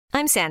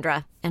I'm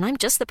Sandra, and I'm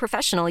just the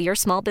professional your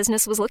small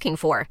business was looking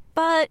for.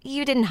 But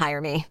you didn't hire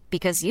me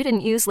because you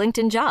didn't use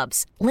LinkedIn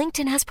Jobs.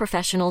 LinkedIn has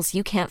professionals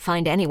you can't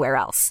find anywhere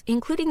else,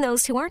 including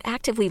those who aren't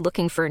actively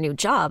looking for a new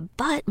job,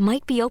 but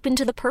might be open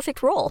to the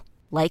perfect role,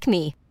 like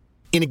me.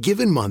 In a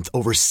given month,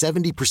 over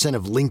 70%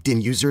 of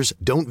LinkedIn users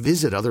don't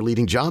visit other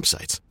leading job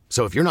sites.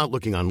 So if you're not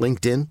looking on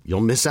LinkedIn,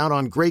 you'll miss out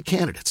on great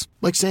candidates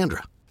like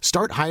Sandra.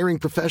 Start hiring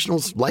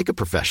professionals like a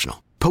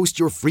professional. Post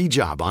your free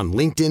job on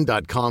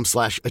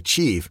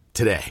linkedin.com/achieve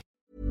today.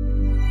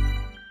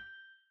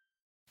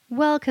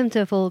 Welcome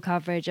to Full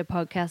Coverage, a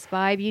podcast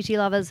by beauty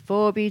lovers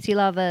for beauty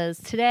lovers.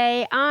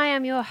 Today, I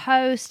am your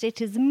host.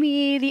 It is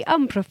me, the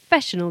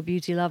unprofessional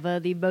beauty lover,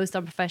 the most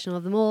unprofessional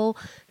of them all,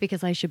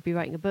 because I should be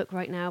writing a book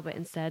right now, but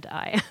instead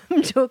I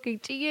am talking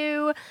to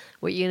you.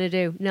 What are you going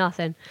to do?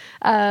 Nothing.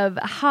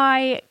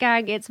 Hi,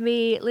 gang. It's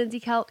me, Lindsay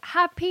Kelk.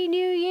 Happy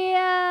New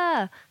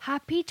Year!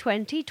 Happy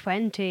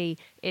 2020.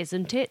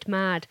 Isn't it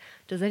mad?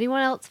 Does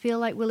anyone else feel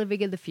like we're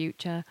living in the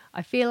future?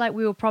 I feel like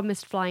we were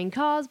promised flying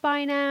cars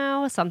by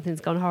now.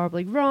 Something's gone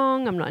horribly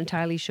wrong. I'm not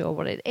entirely sure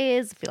what it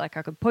is. I feel like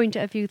I could point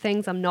at a few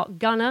things. I'm not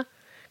gonna,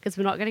 because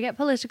we're not going to get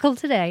political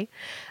today.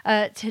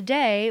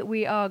 Today,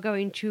 we are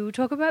going to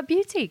talk about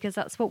beauty, because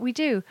that's what we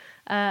do.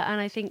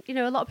 And I think,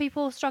 a lot of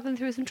people are struggling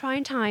through some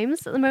trying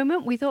times at the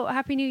moment. We thought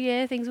Happy New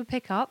Year, things would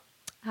pick up.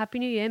 Happy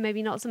New Year,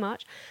 maybe not so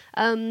much.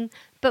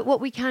 But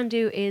what we can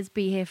do is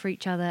be here for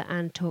each other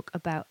and talk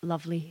about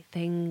lovely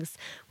things,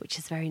 which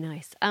is very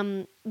nice.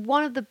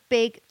 One of the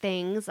big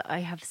things I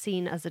have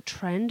seen as a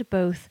trend,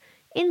 both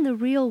in the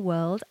real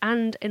world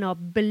and in our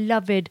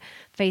beloved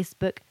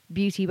Facebook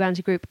beauty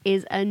banter group,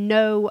 is a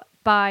no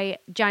by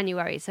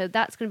January. So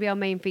that's going to be our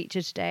main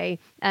feature today.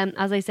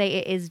 As I say,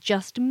 it is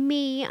just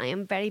me. I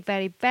am very,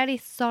 very, very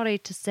sorry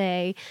to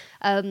say.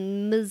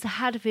 Ms.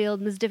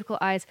 Hadfield, Ms. Difficult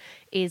Eyes,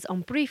 is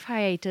on brief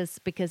hiatus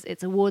because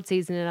it's award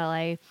season in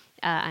LA.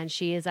 And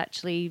she is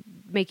actually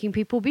making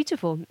people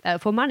beautiful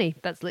for money.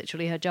 That's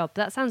literally her job.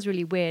 That sounds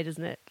really weird,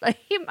 isn't it? Like,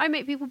 I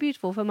make people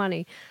beautiful for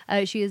money.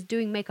 She is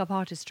doing makeup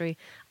artistry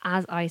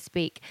as I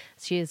speak.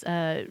 She is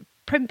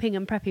primping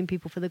and prepping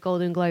people for the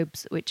Golden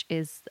Globes, which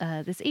is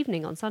this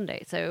evening on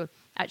Sunday. So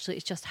actually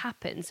it's just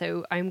happened.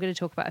 So I'm going to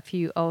talk about a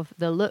few of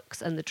the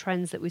looks and the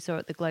trends that we saw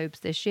at the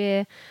Globes this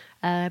year.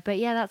 But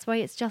yeah, that's why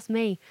it's just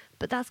me.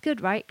 But that's good,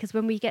 right? Because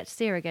when we get to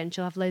see her again,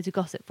 she'll have loads of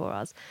gossip for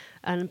us.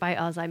 And by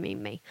us, I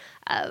mean me.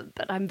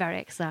 But I'm very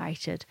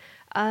excited.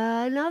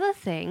 Another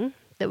thing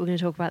that we're going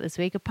to talk about this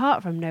week,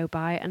 apart from No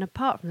Buy and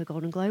apart from the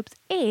Golden Globes,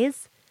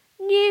 is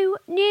new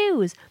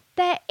news.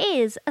 There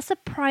is a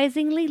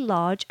surprisingly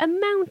large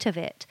amount of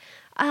it.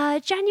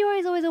 January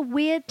is always a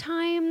weird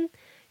time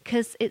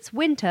because it's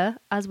winter,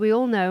 as we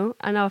all know,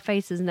 and our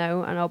faces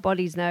know, and our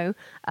bodies know,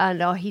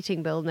 and our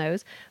heating bill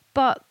knows.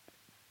 But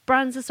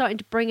brands are starting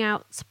to bring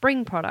out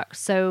spring products,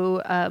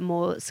 so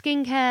more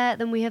skincare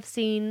than we have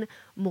seen,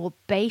 more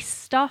base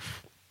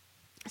stuff.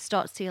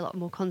 Start to see a lot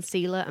more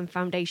concealer and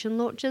foundation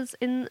launches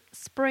in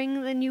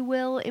spring than you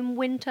will in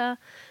winter.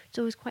 It's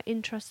always quite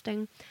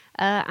interesting.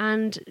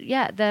 And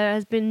yeah, there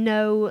has been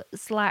no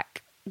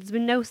slack. There's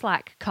been no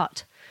slack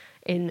cut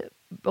in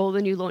all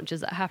the new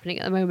launches that are happening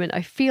at the moment.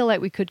 I feel like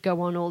we could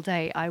go on all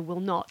day. I will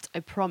not, I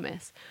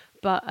promise.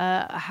 But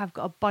I have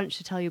got a bunch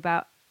to tell you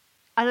about.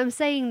 And I'm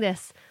saying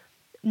this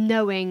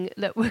knowing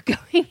that we're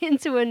going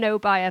into a no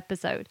buy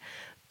episode.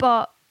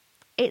 But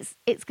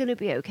it's going to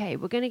be okay.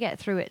 We're going to get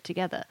through it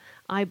together.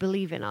 I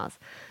believe in us.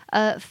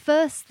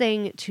 First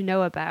thing to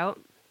know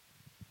about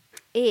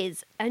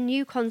is a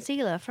new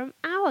concealer from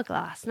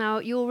Hourglass. Now,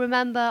 you'll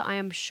remember, I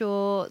am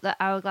sure, that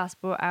Hourglass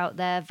brought out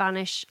their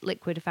Vanish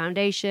Liquid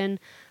Foundation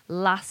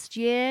last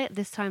year.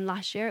 This time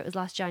last year, it was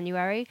last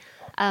January.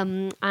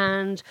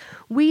 And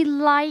we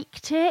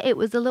liked it. It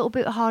was a little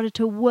bit harder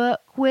to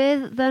work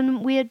with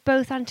than we had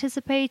both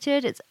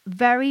anticipated. It's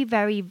very,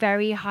 very,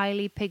 very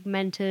highly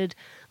pigmented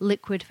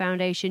liquid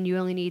foundation. You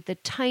only need the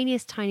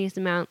tiniest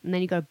amount, and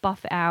then you got to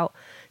buff it out.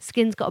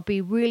 Skin's got to be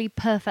really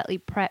perfectly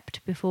prepped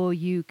before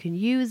you can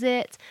use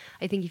it.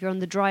 I think if you're on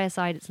the drier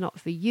side, it's not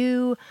for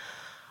you.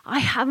 I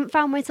haven't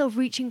found myself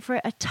reaching for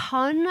it a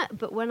ton,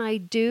 but when I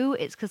do,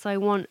 it's because I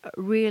want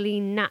really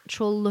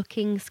natural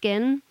looking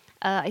skin.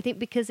 I think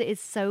because it is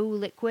so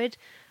liquid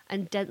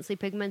and densely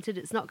pigmented,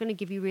 it's not going to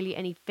give you really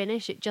any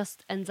finish. It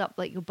just ends up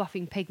like you're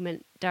buffing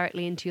pigment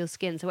directly into your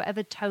skin. So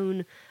whatever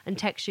tone and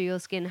texture your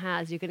skin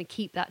has, you're going to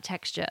keep that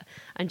texture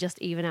and just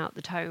even out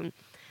the tone.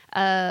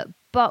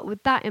 But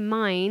with that in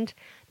mind,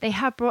 they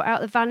have brought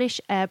out the Vanish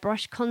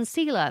Airbrush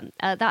Concealer.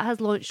 That has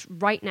launched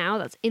right now.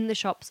 That's in the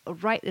shops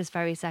right this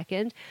very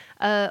second.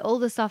 All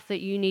the stuff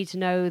that you need to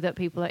know that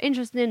people are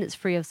interested in. It's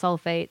free of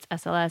sulfates,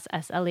 SLS,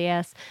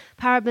 SLES,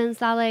 parabens,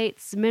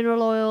 phthalates,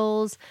 mineral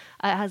oils.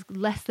 It has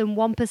less than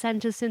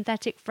 1% of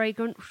synthetic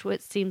fragrance,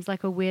 which seems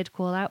like a weird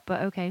call out,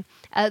 but okay.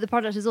 The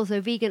product is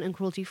also vegan and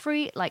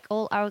cruelty-free, like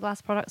all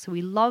Hourglass products, so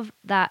we love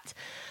that.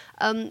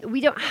 We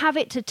don't have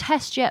it to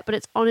test yet, but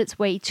it's on its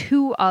way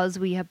to us.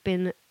 We have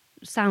been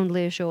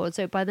soundly assured.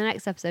 So by the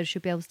next episode, I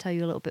should be able to tell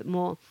you a little bit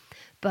more.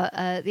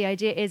 But the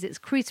idea is it's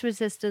crease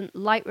resistant,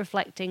 light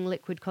reflecting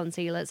liquid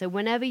concealer. So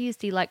whenever you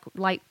see like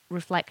light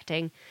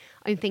reflecting,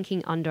 I'm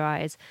thinking under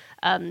eyes.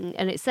 And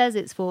it says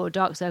it's for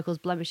dark circles,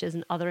 blemishes,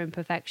 and other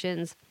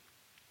imperfections.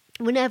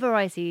 Whenever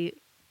I see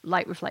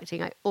light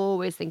reflecting, I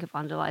always think of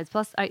under eyes.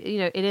 Plus,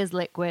 it is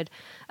liquid.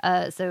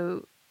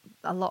 So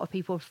a lot of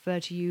people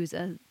prefer to use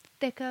a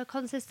thicker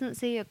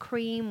consistency, a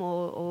cream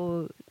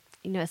or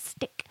a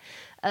stick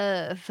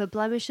for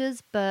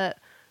blemishes. But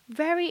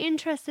very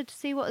interested to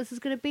see what this is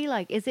going to be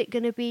like. Is it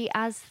going to be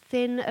as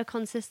thin a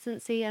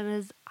consistency and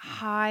as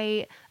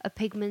high a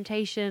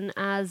pigmentation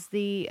as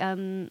the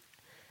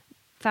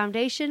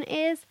foundation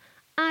is?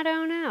 I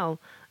don't know.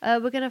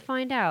 We're going to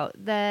find out.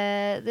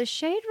 The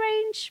shade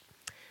range,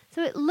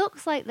 so it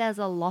looks like there's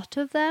a lot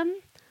of them.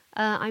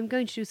 I'm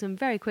going to do some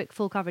very quick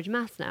full coverage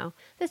maths now.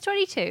 There's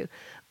 22,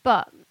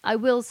 but I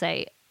will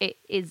say it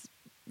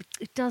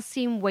does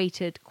seem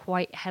weighted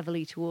quite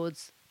heavily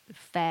towards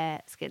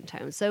fair skin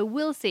tone. So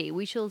we'll see.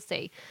 We shall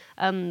see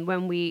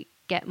when we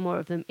get more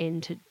of them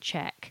in to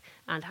check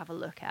and have a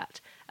look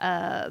at.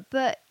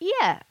 But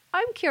yeah,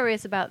 I'm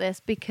curious about this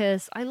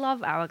because I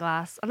love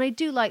Hourglass and I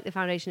do like the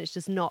foundation. It's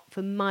just not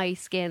for my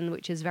skin,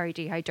 which is very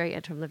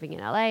dehydrated from living in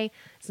LA.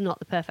 It's not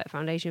the perfect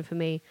foundation for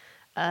me.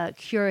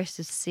 Curious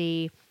to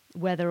see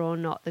whether or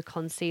not the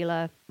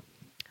concealer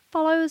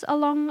follows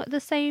along the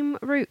same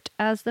route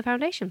as the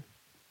foundation.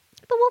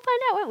 But we'll find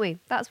out, won't we?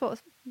 That's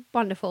what's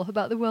wonderful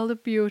about the world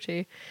of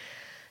beauty.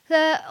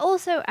 They're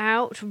also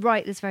out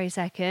right this very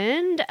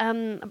second,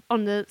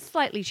 on the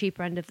slightly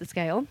cheaper end of the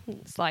scale,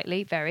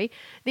 slightly, very,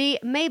 the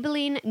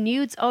Maybelline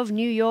Nudes of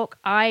New York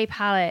eye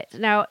palette.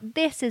 Now,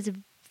 this is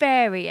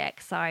very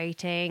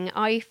exciting.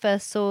 I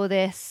first saw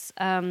this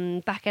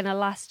back in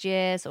last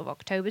year, sort of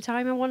October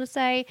time, I want to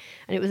say,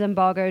 and it was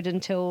embargoed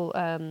until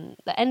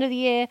the end of the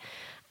year,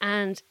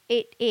 and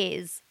it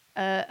is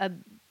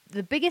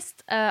the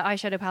biggest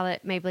eyeshadow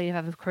palette Maybelline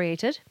have ever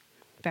created.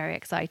 Very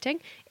exciting.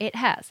 It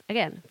has,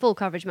 again, full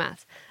coverage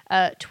maths,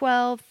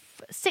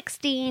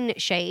 16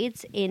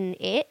 shades in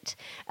it.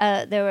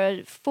 There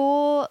are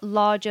 4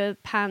 larger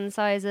pan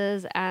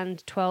sizes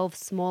and 12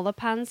 smaller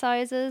pan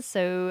sizes.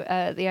 So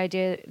the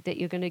idea that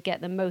you're going to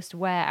get the most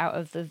wear out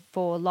of the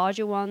 4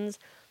 larger ones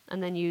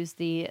and then use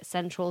the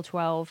central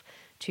 12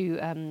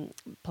 to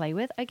play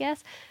with, I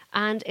guess.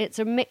 And it's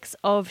a mix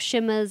of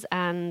shimmers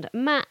and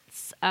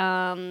mattes.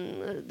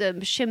 The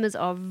shimmers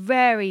are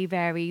very,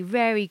 very,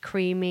 very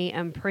creamy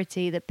and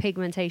pretty. The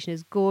pigmentation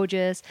is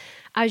gorgeous.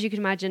 As you can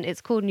imagine,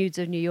 it's called Nudes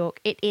of New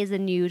York. It is a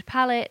nude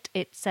palette.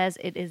 It says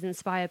it is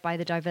inspired by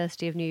the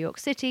diversity of New York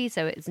City,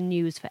 so it's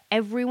news for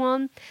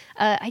everyone.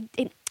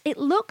 It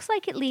looks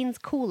like it leans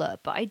cooler,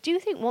 but I do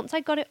think once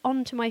I got it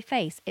onto my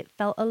face, it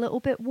felt a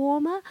little bit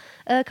warmer.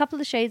 A couple of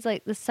the shades,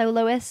 like the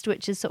Soloist,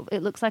 which is sort of,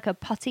 it looks like a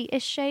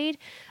putty-ish shade,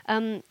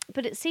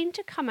 but it seemed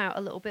to come out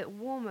a little bit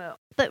warmer.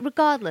 But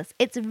regardless,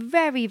 it's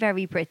very,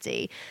 very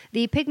pretty.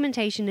 The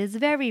pigmentation is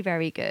very,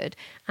 very good,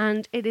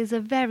 and it is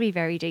a very,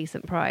 very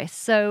decent price.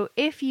 So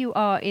if you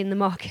are in the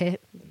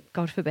market,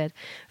 God forbid,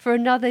 for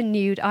another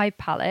nude eye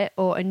palette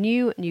or a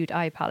new nude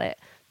eye palette,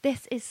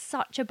 this is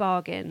such a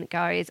bargain,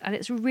 guys, and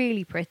it's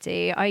really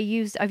pretty. I've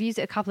used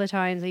it a couple of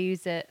times. I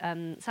used it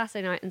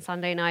Saturday night and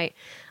Sunday night,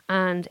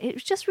 and it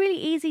was just really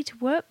easy to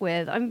work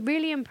with. I'm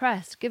really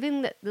impressed,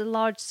 given the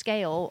large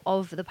scale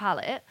of the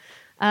palette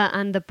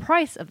and the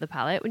price of the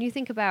palette. When you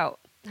think about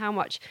how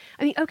much,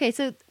 I mean, okay,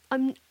 so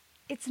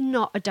it's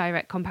not a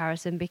direct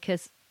comparison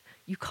because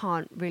you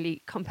can't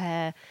really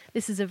compare.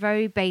 This is a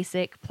very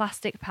basic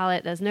plastic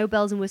palette. There's no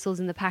bells and whistles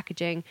in the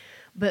packaging,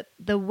 but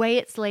the way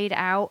it's laid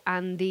out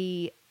and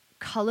the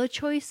color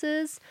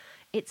choices,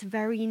 it's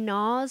very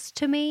NARS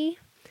to me,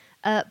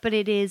 but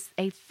it is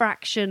a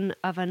fraction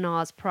of a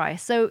NARS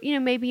price. So,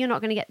 maybe you're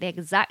not going to get the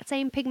exact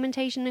same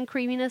pigmentation and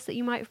creaminess that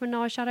you might from a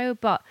NARS shadow,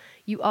 but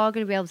you are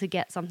going to be able to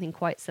get something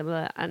quite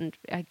similar. And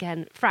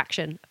again,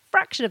 fraction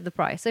of the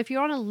price. So if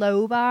you're on a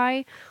low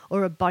buy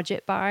or a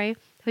budget buy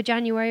for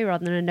January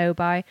rather than a no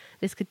buy,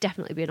 this could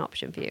definitely be an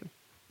option for you.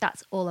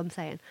 That's all I'm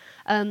saying.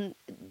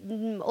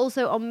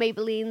 Also on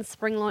Maybelline's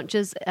spring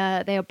launches,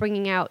 they are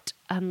bringing out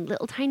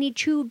little tiny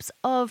tubes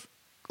of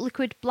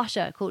liquid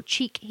blusher called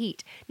Cheek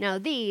Heat. Now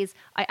these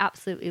I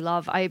absolutely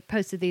love. I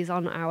posted these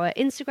on our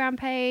Instagram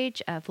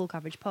page, Full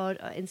Coverage Pod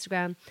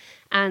Instagram,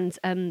 and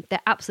they're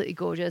absolutely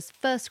gorgeous.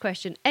 First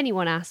question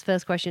anyone's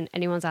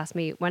asked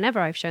me whenever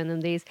I've shown them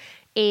these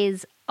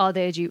is, are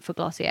they a dupe for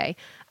Glossier?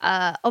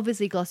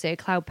 Obviously Glossier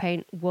Cloud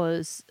Paint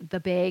was the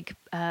big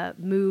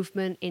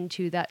movement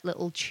into that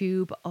little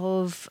tube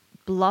of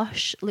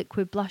blush,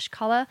 liquid blush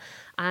color,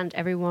 and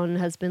everyone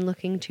has been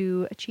looking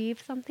to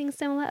achieve something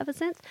similar ever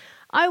since.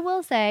 I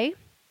will say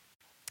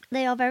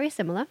they are very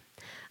similar.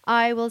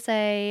 I will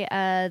say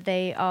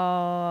they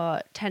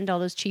are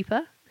 $10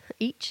 cheaper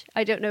each.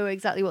 I don't know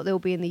exactly what they'll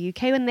be in the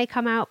UK when they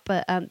come out,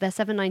 but they're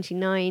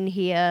 $7.99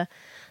 here.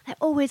 They're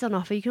always on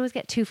offer. You can always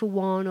get 2 for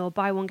 1 or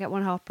buy one, get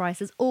one half price.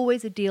 There's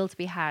always a deal to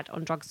be had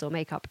on drugstore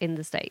makeup in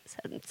the States.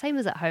 And same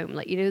as at home.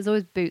 There's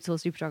always Boots or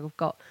Superdrug have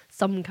got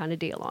some kind of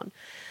deal on.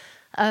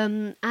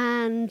 And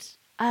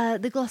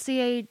the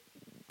Glossier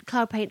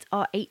cloud paints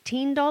are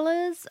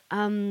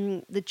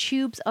 $18. The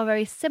tubes are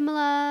very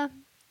similar.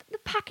 The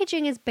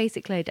packaging is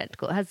basically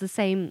identical. It has the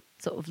same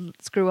sort of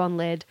screw-on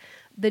lid.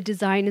 The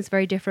design is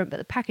very different, but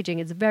the packaging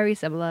is very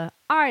similar.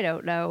 I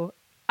don't know.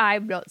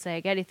 I'm not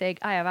saying anything.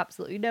 I have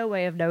absolutely no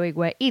way of knowing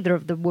where either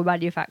of them were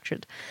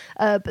manufactured.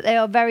 But they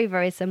are very,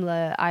 very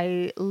similar.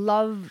 I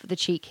love the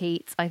cheek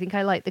heats. I think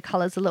I like the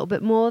colours a little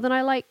bit more than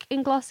I like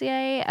in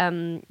Glossier.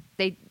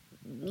 They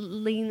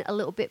lean a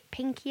little bit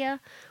pinkier,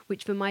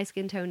 which for my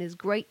skin tone is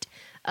great.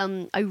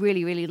 I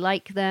really, really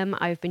like them.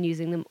 I've been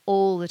using them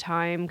all the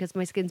time because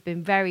my skin's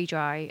been very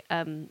dry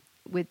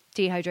with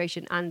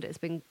dehydration, and it's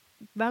been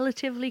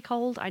relatively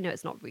cold. I know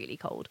it's not really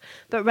cold,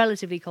 but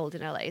relatively cold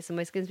in LA. So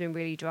my skin's been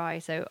really dry.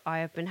 So I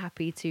have been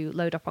happy to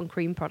load up on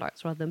cream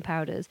products rather than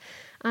powders.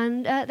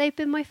 And they've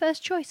been my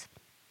first choice.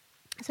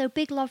 So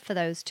big love for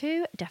those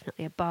two.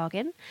 Definitely a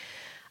bargain.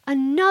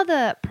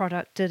 Another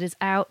product that is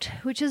out,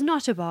 which is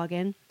not a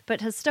bargain,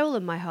 but has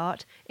stolen my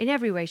heart in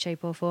every way,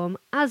 shape or form,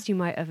 as you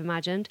might have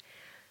imagined.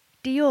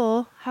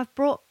 Dior have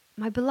brought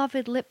my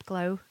beloved lip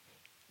glow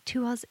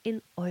to us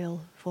in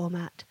oil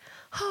format.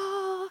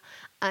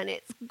 And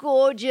it's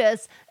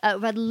gorgeous.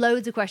 I've had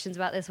loads of questions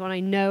about this one. I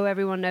know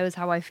everyone knows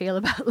how I feel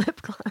about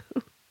lip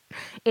glow.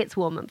 It's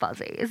warm and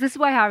fuzzy. Is this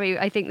why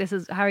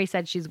Harry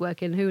said she's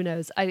working? Who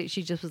knows? I think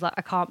she just was like,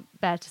 I can't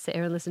bear to sit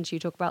here and listen to you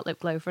talk about lip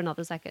glow for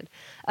another second.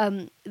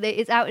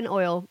 It's out in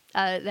oil.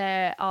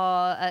 There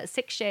are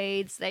 6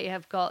 shades. They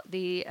have got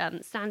the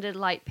standard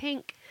light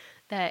pink.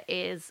 There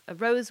is a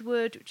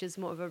rosewood, which is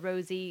more of a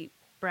rosy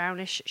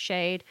brownish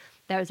shade.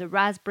 There is a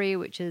raspberry,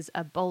 which is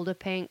a bolder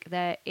pink.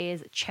 There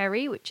is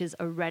cherry, which is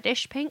a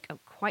reddish pink. I'm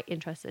quite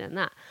interested in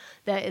that.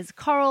 There is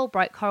coral,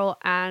 bright coral,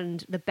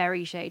 and the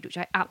berry shade, which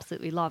I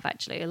absolutely love,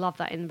 actually. I love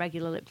that in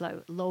regular lip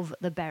glow. Love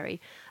the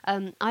berry.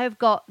 I have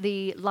got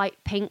the light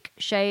pink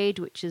shade,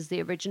 which is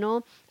the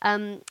original.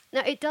 Now,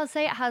 it does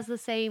say it has the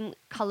same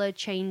color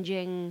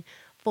changing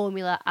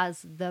formula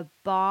as the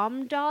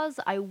balm does.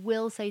 I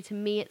will say, to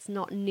me, it's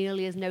not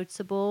nearly as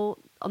noticeable.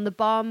 On the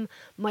balm,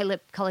 my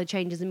lip color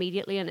changes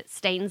immediately and it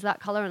stains that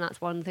color, and that's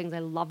one of the things I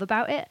love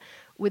about it.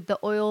 With the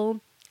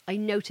oil, I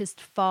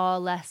noticed far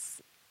less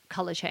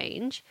color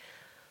change,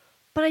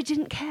 but I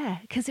didn't care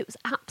because it was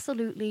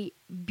absolutely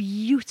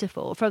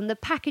beautiful. From the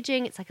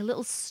packaging, it's like a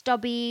little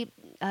stubby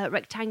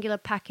rectangular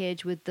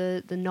package with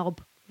the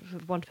knob, for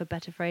want of a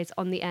better phrase,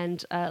 on the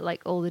end,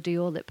 like all the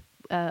Dior lip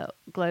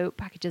glow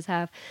packages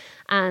have,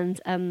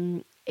 and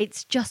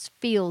it just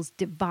feels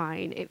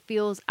divine. It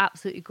feels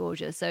absolutely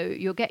gorgeous. So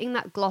you're getting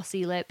that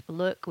glossy lip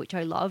look, which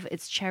I love.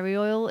 It's cherry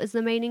oil is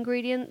the main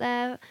ingredient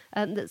there,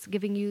 that's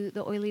giving you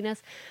the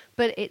oiliness,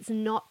 but it's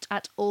not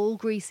at all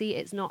greasy.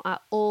 It's not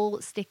at all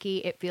sticky.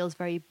 It feels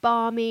very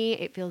balmy.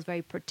 It feels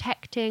very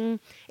protecting.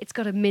 It's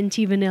got a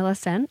minty vanilla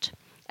scent.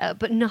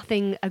 But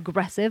nothing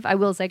aggressive, I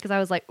will say, because I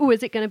was like, oh,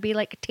 is it going to be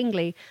like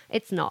tingly?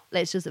 It's not.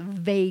 It's just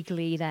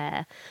vaguely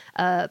there.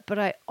 But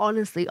I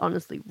honestly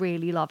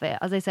really love it.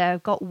 As I say,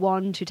 I've got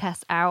one to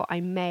test out. I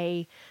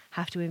may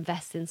have to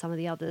invest in some of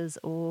the others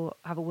or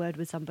have a word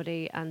with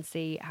somebody and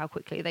see how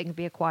quickly they can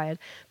be acquired,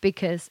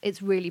 because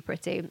it's really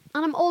pretty. And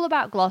I'm all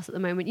about gloss at the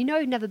moment. You know,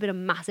 I've never been a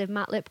massive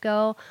matte lip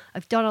girl.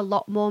 I've done a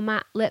lot more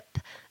matte lip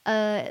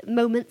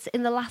moments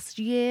in the last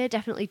year.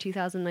 Definitely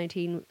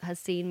 2019 has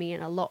seen me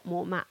in a lot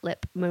more matte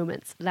lip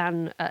moments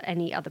than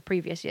any other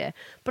previous year.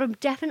 But I'm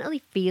definitely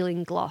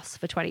feeling gloss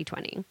for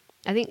 2020.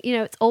 I think, you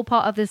know, it's all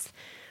part of this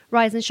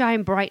rise and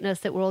shine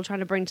brightness that we're all trying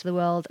to bring to the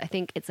world. I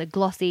think it's a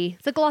glossy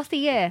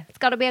year. It's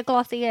got to be a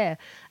glossy year.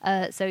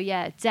 So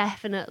yeah,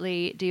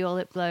 definitely Dior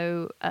Lip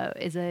Glow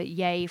is a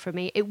yay for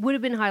me. It would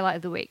have been highlight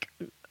of the week.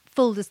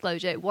 Full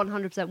disclosure,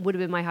 100% would have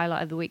been my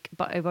highlight of the week,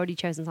 but I've already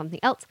chosen something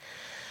else.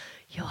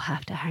 You'll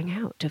have to hang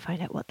out to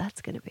find out what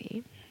that's going to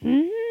be.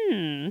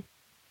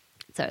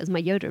 So it was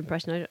my Yoda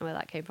impression. I don't know where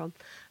that came from.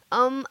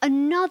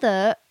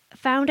 Another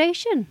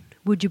foundation.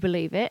 Would you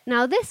believe it?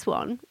 Now this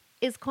one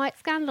is quite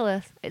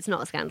scandalous. It's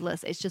not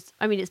scandalous. It's just,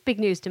 I mean, it's big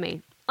news to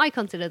me. I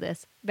consider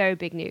this very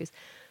big news.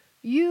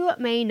 You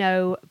may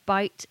know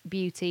Bite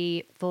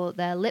Beauty for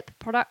their lip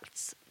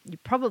products. You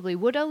probably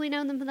would only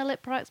know them for their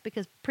lip products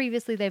because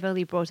previously they've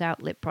only brought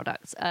out lip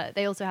products.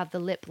 They also have the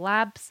Lip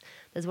Labs.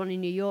 There's one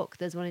in New York.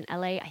 There's one in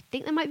LA. I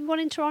think there might be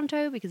one in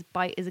Toronto because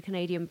Bite is a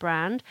Canadian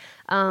brand.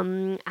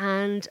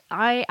 And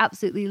I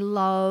absolutely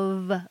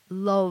love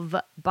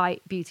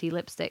Bite Beauty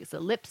lipsticks.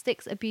 The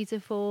lipsticks are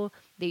beautiful.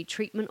 The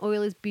treatment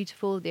oil is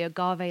beautiful. The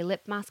agave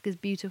lip mask is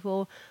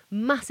beautiful.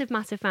 Massive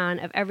fan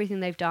of everything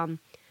they've done.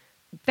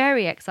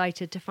 Very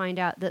excited to find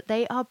out that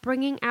they are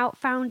bringing out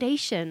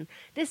foundation.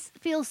 This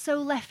feels so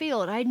left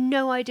field. I had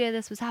no idea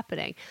this was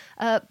happening.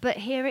 But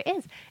here it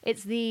is.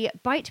 It's the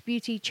Bite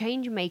Beauty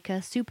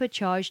Changemaker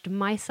Supercharged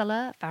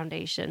Micellar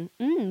Foundation.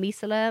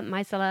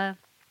 Micellar.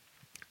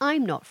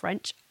 I'm not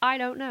French. I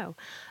don't know.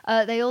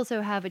 They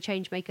also have a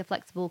Changemaker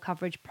Flexible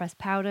Coverage Pressed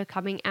Powder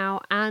coming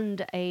out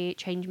and a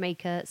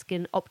Changemaker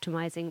Skin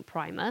Optimizing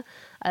Primer.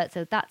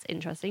 So that's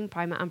interesting.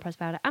 Primer and pressed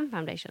powder and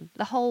foundation.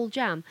 The whole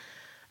jam.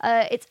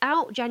 It's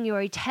out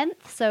January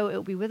 10th, so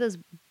it'll be with us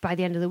by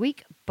the end of the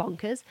week.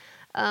 Bonkers.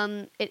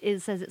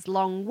 Says it's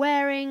long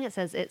wearing. It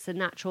says it's a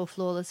natural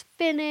flawless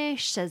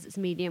finish. Says it's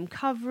medium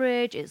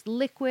coverage. It's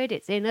liquid.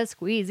 It's in a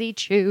squeezy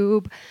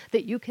tube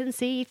that you can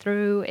see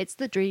through. It's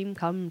the dream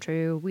come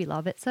true. We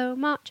love it so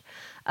much.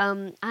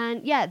 And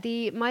yeah,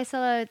 the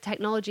micellar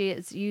technology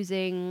is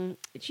using,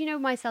 do you know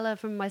micellar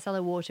from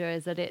micellar water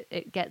is that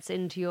it gets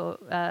into your,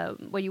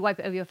 when you wipe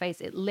it over your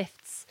face, it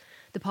lifts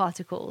the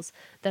particles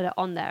that are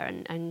on there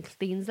and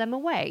cleans them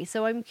away.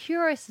 So I'm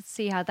curious to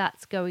see how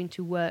that's going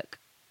to work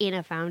in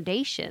a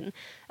foundation.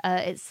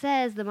 It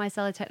says the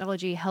micellar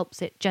technology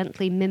helps it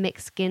gently mimic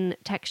skin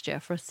texture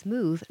for a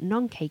smooth,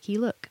 non-cakey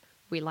look.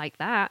 We like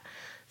that.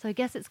 So I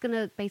guess it's going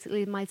to,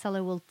 basically, the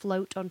micellar will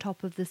float on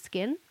top of the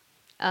skin.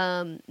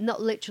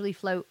 Not literally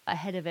float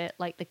ahead of it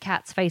like the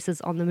cat's faces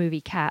on the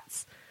movie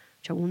Cats,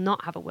 which I will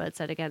not have a word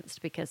said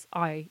against because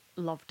I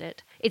loved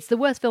it. It's the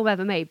worst film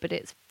ever made, but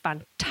it's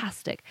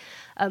fantastic.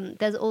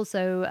 There's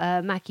also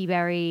maqui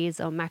berries,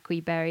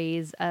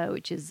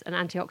 which is an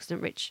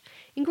antioxidant-rich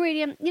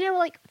ingredient. You know,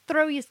 like,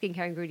 throw your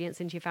skincare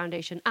ingredients into your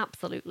foundation.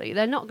 Absolutely.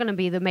 They're not going to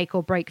be the make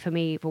or break for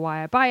me for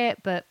why I buy it,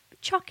 but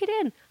chuck it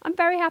in. I'm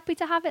very happy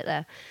to have it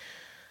there.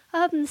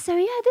 So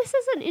yeah, this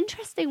is an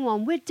interesting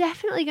one. We're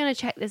definitely going to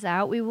check this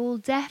out. We will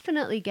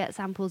definitely get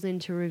samples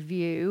into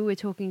review. We're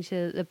talking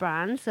to the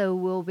brand, so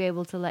we'll be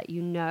able to let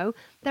you know.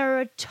 There are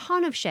a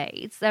ton of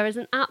shades. There is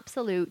an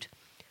absolute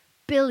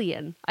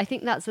billion. I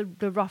think that's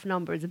the rough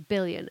number is 1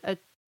 billion. A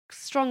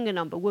stronger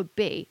number would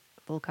be,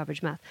 full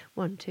coverage math,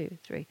 1, 2,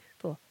 3,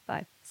 4,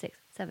 5, 6,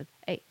 7,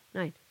 8,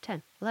 9,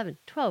 10, 11,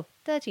 12,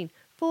 13,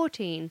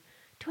 14,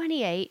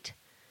 28,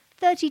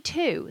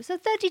 32. So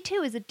 32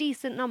 is a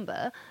decent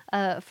number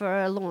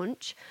for a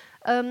launch.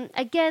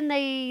 Again,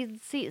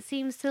 it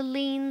seems to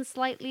lean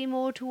slightly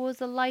more towards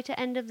the lighter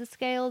end of the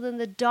scale than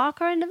the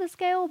darker end of the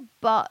scale,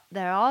 but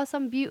there are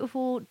some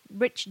beautiful,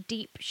 rich,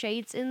 deep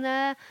shades in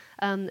there.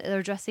 They're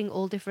addressing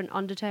all different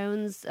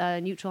undertones,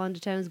 neutral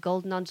undertones,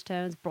 golden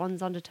undertones,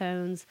 bronze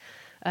undertones,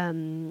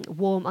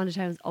 warm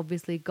undertones,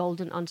 obviously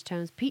golden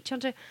undertones, peach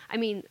undertones. I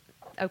mean,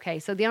 okay,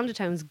 so the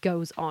undertones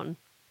goes on.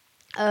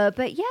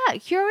 But yeah,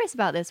 curious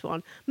about this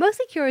one.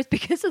 Mostly curious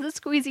because of the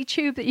squeezy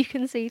tube that you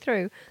can see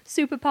through.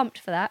 Super pumped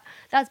for that.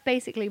 That's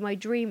basically my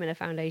dream in a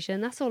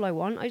foundation. That's all I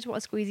want. I just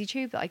want a squeezy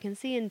tube that I can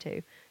see into.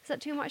 Is that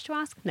too much to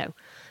ask? No.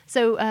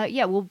 So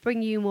yeah, we'll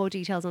bring you more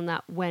details on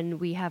that when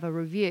we have a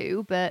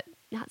review. But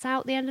that's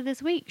out the end of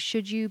this week,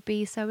 should you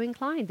be so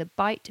inclined. The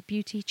Bite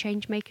Beauty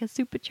Changemaker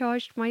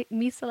Supercharged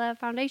Micellar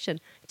Foundation.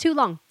 Too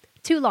long.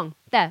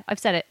 There, I've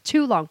said it.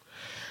 Too long.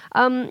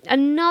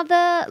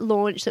 Another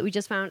launch that we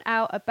just found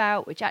out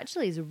about, which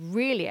actually is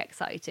really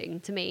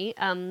exciting to me.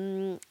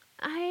 I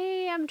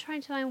am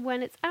trying to find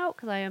when it's out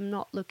because I am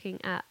not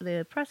looking at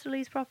the press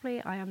release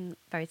properly. I am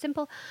very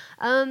simple.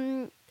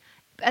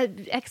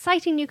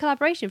 Exciting new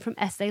collaboration from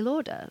Estee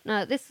Lauder.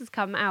 Now, this has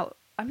come out.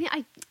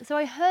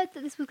 I heard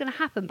that this was going to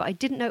happen, but I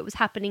didn't know it was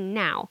happening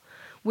now,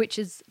 which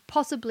is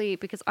possibly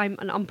because I'm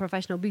an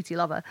unprofessional beauty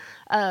lover.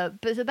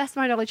 But to the best of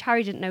my knowledge,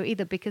 Harry didn't know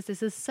either because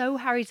this is so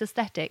Harry's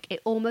aesthetic, it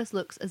almost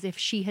looks as if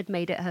she had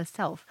made it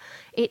herself.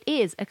 It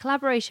is a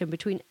collaboration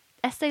between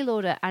Estee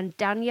Lauder and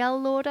Danielle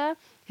Lauder,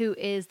 who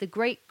is the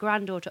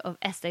great-granddaughter of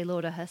Estee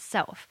Lauder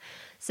herself.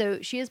 So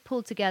she has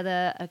pulled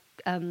together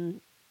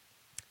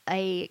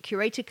a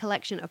curated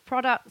collection of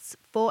products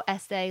for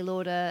Estee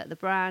Lauder, the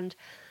brand,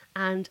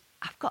 and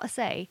I've got to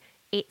say,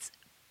 it's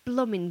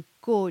blooming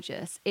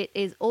gorgeous. It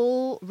is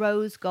all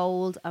rose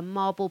gold and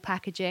marble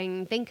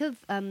packaging. Think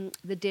of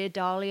the Dear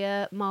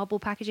Dahlia marble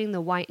packaging,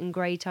 the white and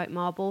grey type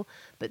marble,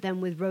 but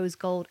then with rose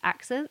gold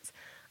accents.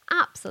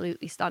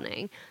 Absolutely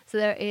stunning. So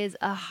there is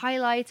a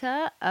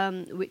highlighter,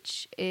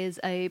 which is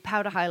a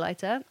powder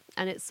highlighter,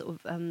 and it's sort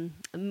of one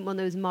of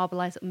those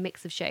marbleized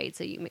mix of shades.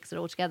 So you mix it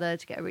all together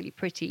to get a really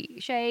pretty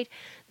shade.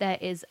 There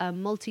is a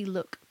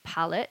multi-look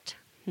palette.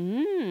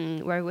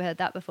 Where have we heard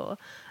that before?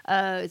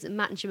 It's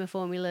matte and shimmer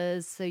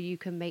formulas, so you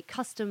can make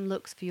custom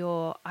looks for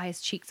your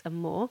eyes, cheeks, and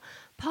more.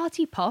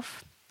 Party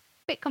Puff.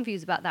 Bit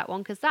confused about that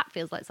one because that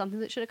feels like something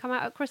that should have come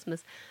out at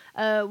Christmas,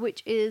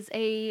 which is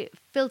a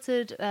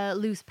filtered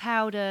loose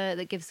powder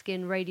that gives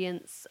skin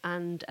radiance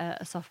and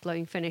a soft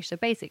glowing finish. So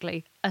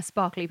basically a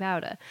sparkly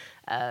powder.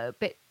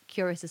 Bit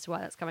curious as to why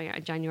that's coming out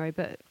in January,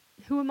 but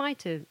who am I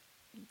to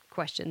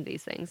question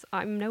these things?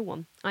 I'm no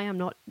one. I am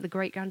not the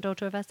great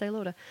granddaughter of Estee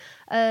Lauder.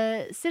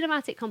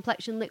 Cinematic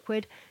complexion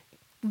liquid.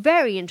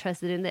 Very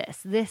interested in this.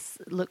 This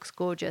looks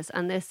gorgeous,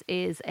 and this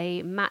is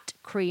a matte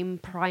cream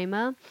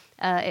primer.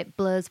 It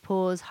blurs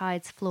pores,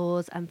 hides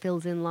flaws, and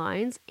fills in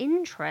lines.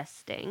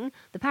 Interesting.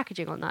 The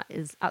packaging on that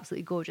is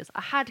absolutely gorgeous.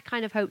 I had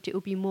kind of hoped it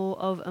would be more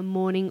of a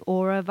morning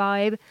aura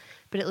vibe,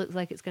 but it looks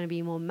like it's going to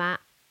be more matte.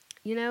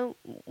 You know,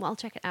 I'll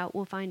check it out.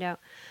 We'll find out.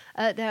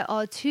 There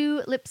are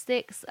 2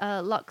 lipsticks,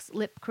 Luxe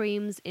lip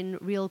creams in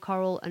Real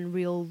Coral and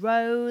Real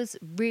Rose.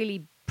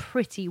 Really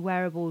pretty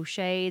wearable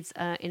shades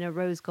in a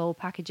rose gold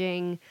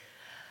packaging.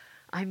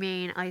 I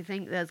mean, I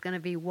think there's going to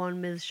be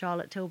one Ms.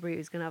 Charlotte Tilbury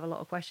who's going to have a lot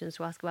of questions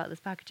to ask about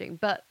this packaging,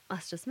 but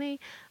that's just me.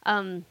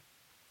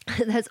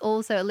 There's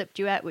also a lip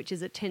duet, which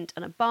is a tint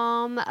and a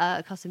balm,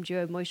 a custom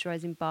duo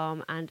moisturizing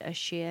balm, and a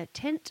sheer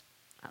tint.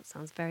 That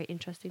sounds very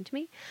interesting to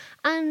me.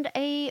 And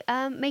a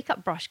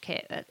makeup brush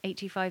kit at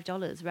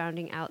 $85,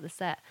 rounding out the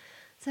set.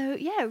 So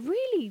yeah,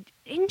 really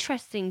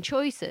interesting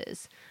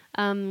choices.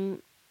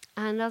 And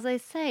as I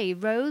say,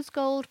 rose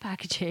gold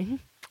packaging,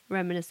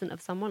 reminiscent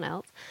of someone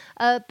else,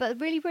 but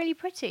really, really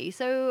pretty.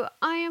 So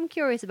I am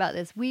curious about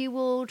this. We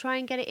will try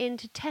and get it in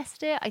to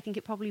test it. I think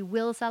it probably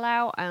will sell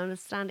out. I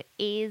understand it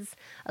is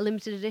a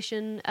limited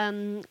edition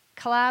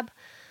collab.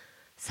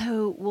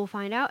 So we'll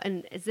find out.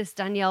 And is this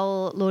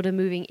Danielle Lauder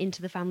moving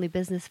into the family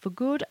business for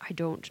good? I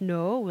don't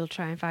know. We'll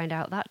try and find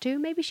out that too.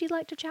 Maybe she'd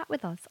like to chat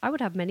with us. I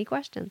would have many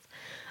questions.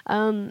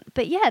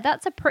 But yeah,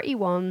 that's a pretty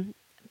one.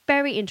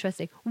 Very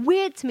interesting.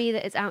 Weird to me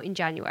that it's out in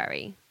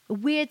January.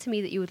 Weird to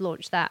me that you would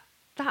launch that.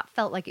 That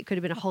felt like it could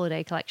have been a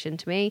holiday collection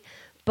to me.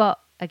 But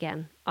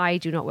again, I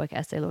do not work at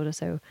Estee Lauder,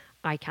 so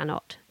I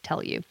cannot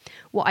tell you.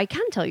 What I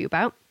can tell you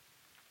about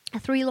are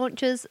 3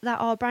 launches that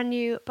are brand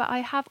new, but I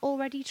have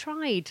already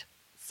tried.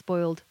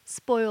 Spoiled.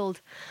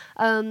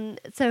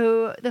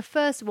 So the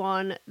first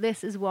one,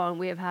 this is one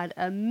we have had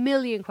a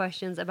million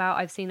questions about.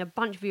 I've seen a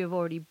bunch of you have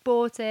already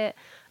bought it.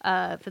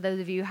 For those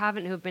of you who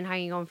haven't, who have been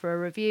hanging on for a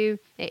review,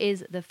 it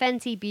is the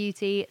Fenty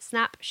Beauty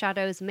Snap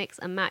Shadows Mix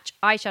and Match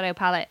Eyeshadow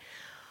Palette.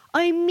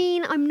 I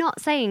mean, I'm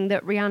not saying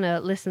that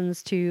Rihanna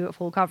listens to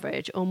Full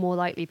Coverage, or more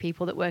likely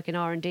people that work in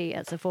R&D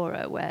at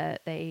Sephora where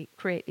they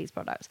create these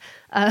products.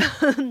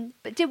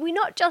 But did we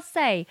not just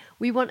say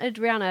we wanted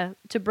Rihanna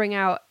to bring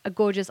out a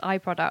gorgeous eye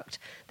product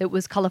that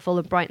was colourful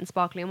and bright and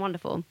sparkly and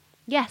wonderful?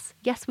 Yes,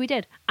 we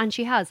did. And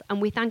she has,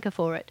 and we thank her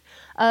for it.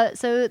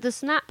 So the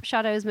Snap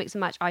Shadows Mix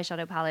and Match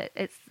Eyeshadow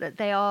Palette,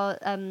 they are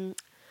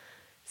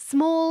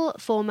small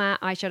format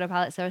eyeshadow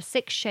palettes. There are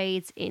 6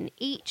 shades in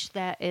each.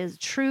 There is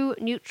true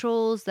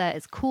neutrals, there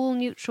is cool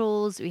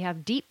neutrals, we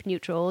have deep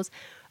neutrals,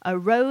 a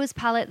rose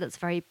palette that's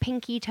very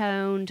pinky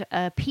toned,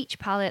 a peach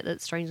palette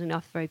that's strangely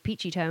enough very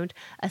peachy toned,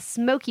 a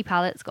smoky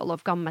palette that's got a lot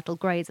of gunmetal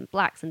greys and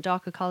blacks and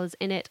darker colors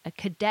in it, a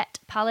cadet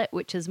palette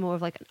which is more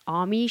of like an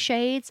army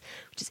shades,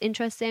 which is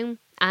interesting,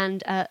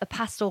 and a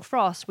pastel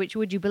frost, which,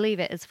 would you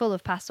believe it, is full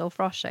of pastel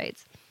frost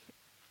shades.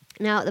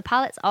 Now, the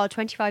palettes are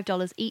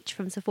 $25 each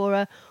from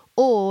Sephora,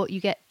 or you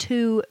get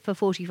 2 for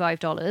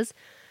 $45.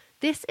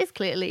 This is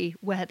clearly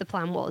where the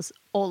plan was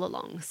all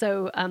along.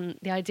 So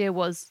the idea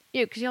was,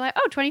 because you're like,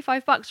 oh,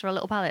 $25 for a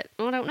little palette.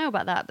 Oh, I don't know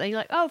about that. But you're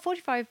like, oh,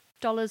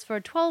 $45 for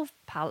a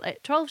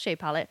 12 shade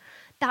palette.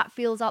 That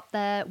feels up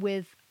there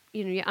with,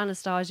 your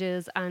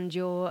Anastasias and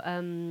your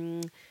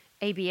ABHs.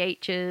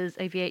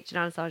 ABH and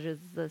Anastasia is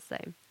the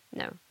same.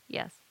 No,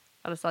 yes.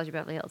 Anastasia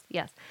Beverly Hills,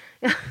 yes.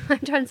 I'm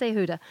trying to say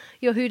Huda.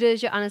 Your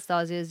Hudas, your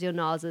Anastasias, your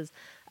Narsas.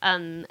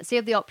 So you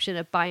have the option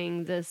of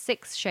buying the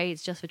 6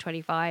 shades just for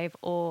 $25,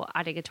 or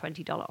adding a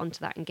 $20 onto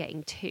that and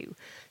getting 2.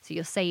 So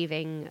you're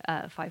saving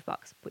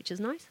 $5, which is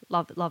nice.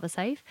 Love a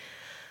save.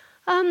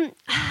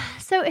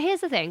 So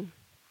here's the thing.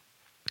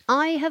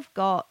 I have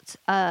got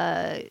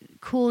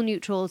cool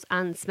neutrals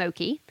and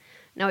smoky.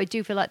 Now, I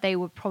do feel like they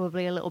were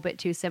probably a little bit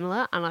too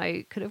similar, and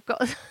I could have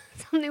got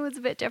something that was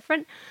a bit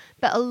different.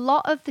 But a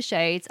lot of the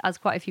shades, as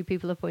quite a few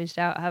people have pointed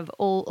out, a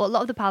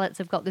lot of the palettes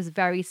have got this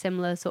very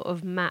similar sort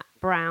of matte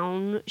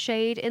brown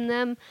shade in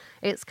them.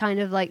 It's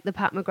kind of like the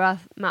Pat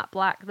McGrath matte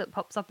black that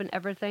pops up in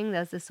everything.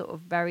 There's this sort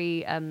of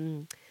very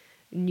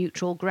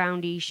neutral,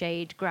 groundy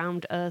shade,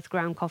 ground earth,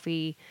 ground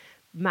coffee,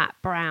 matte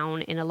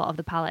brown in a lot of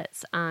the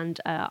palettes, and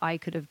I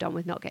could have done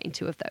with not getting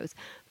 2 of those.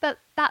 But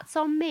that's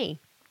on me.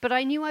 But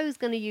I knew I was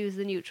going to use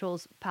the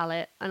neutrals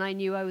palette, and I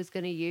knew I was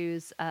going to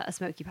use a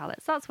smoky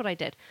palette. So that's what I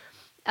did.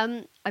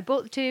 I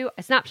bought the 2.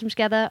 I snapped them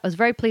together. I was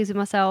very pleased with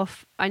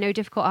myself. I know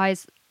Difficult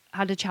Eyes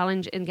had a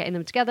challenge in getting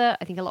them together.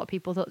 I think a lot of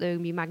people thought they were going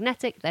to be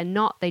magnetic. They're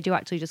not. They do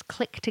actually just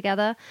click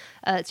together.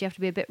 So you have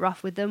to be a bit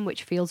rough with them,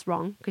 which feels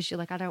wrong because you're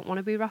like, I don't want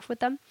to be rough with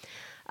them.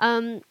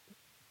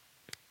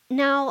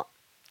 Now...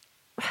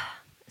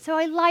 So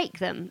I like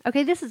them.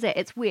 Okay, this is it.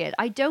 It's weird.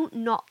 I don't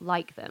not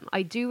like them.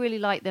 I do really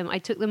like them. I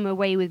took them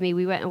away with me.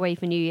 We went away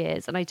for New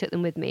Year's, and I took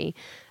them with me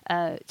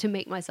to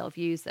make myself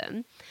use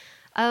them.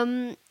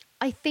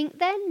 I think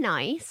they're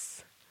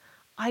nice.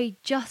 I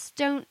just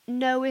don't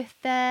know if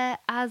they're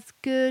as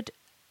good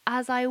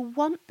as I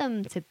want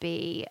them to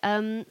be.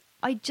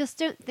 I just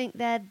don't think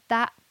they're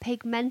that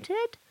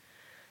pigmented.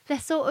 They're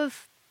sort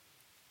of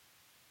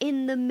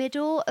in the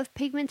middle of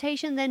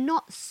pigmentation. They're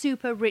not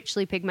super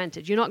richly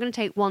pigmented. You're not going to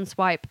take one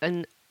swipe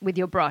and with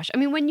your brush. I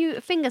mean, when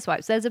you finger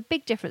swipes, there's a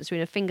big difference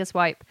between a finger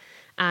swipe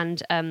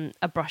and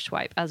a brush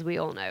swipe, as we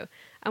all know.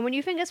 And when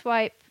you finger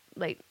swipe,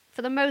 like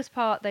for the most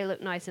part, they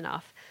look nice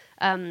enough.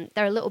 They're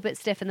a little bit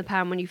stiff in the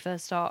pan when you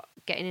first start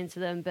getting into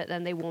them, but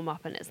then they warm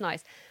up and it's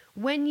nice.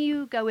 When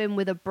you go in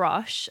with a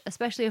brush,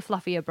 especially a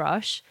fluffier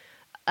brush,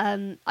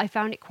 I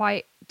found it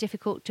quite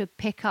difficult to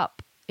pick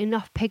up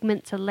enough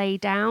pigment to lay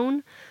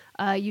down.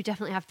 You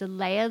definitely have to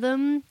layer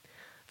them.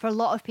 For a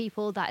lot of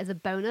people, that is a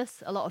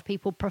bonus. A lot of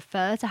people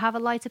prefer to have a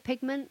lighter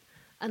pigment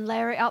and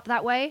layer it up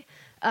that way.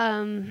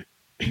 I'm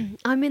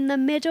in the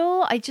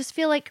middle. I just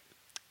feel like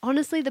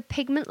honestly, the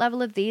pigment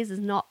level of these is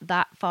not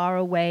that far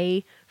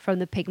away from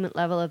the pigment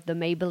level of the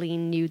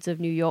Maybelline Nudes of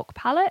New York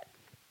palette.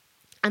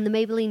 And the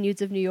Maybelline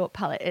Nudes of New York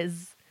palette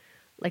is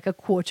like a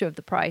quarter of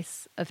the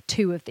price of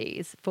 2 of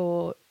these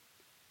for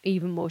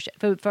even more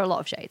for a lot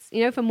of shades.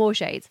 You know, for more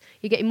shades.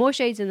 You're getting more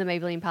shades in the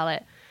Maybelline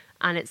palette,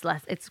 and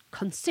it's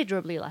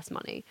considerably less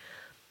money.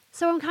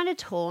 So I'm kind of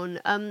torn.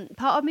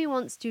 Part of me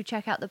wants to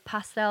check out the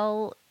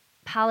pastel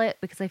palette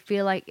because I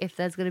feel like if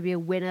there's going to be a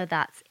winner,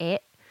 that's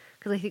it.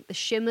 Because I think the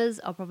shimmers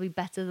are probably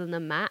better than the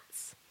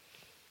mattes.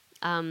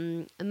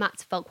 The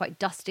mattes felt quite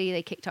dusty.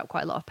 They kicked up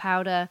quite a lot of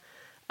powder.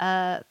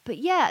 But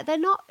yeah,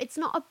 it's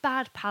not a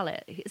bad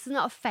palette. It's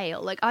not a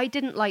fail. Like, I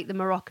didn't like the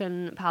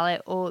Moroccan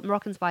palette or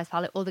Moroccan Spice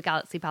palette or the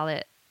Galaxy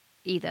palette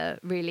either,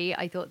 really.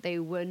 I thought they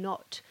were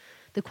not,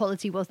 the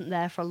quality wasn't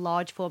there for a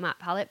large format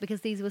palette. Because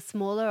these were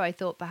smaller, I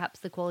thought perhaps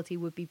the quality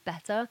would be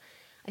better.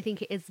 I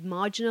think it is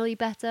marginally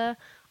better.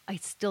 I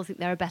still think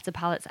there are better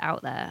palettes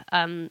out there.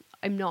 I'm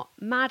not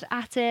mad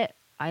at it.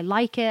 I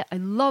like it. I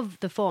love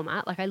the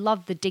format. Like, I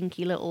love the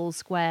dinky little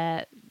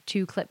square,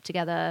 2 clipped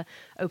together,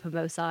 open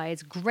both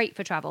sides. Great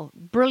for travel.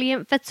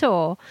 Brilliant for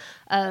tour.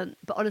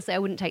 But honestly, I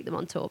wouldn't take them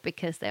on tour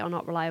because they are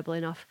not reliable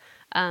enough.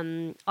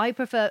 I'm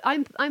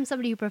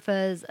somebody who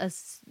prefers a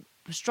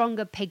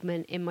stronger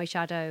pigment in my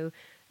shadow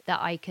that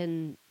I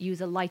can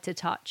use a lighter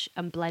touch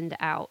and blend it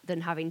out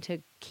than having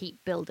to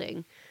keep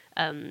building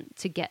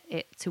to get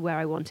it to where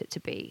I want it to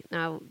be.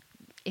 Now,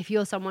 if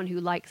you're someone who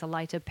likes a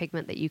lighter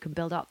pigment that you can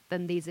build up,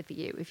 then these are for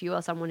you. If you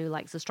are someone who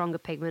likes a stronger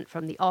pigment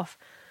from the off,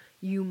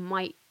 you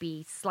might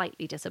be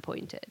slightly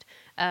disappointed.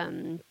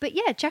 But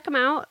yeah, check them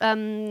out.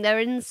 They're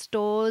in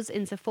stores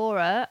in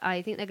Sephora.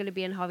 I think they're going to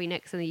be in Harvey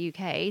Nicks in the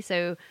UK,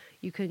 so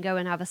you can go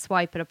and have a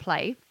swipe and a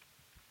play.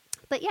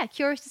 But yeah,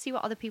 curious to see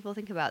what other people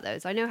think about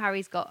those. I know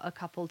Harry's got a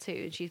couple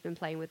too, and she's been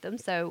playing with them,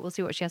 so we'll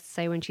see what she has to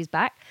say when she's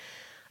back.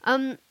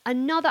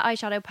 Another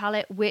eyeshadow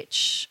palette,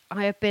 which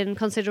I have been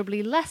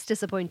considerably less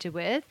disappointed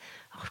with.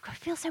 Oh, I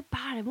feel so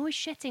bad. I'm always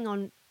shitting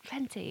on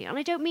Fenty, and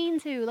I don't mean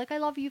to. Like, I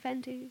love you,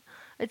 Fenty.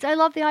 I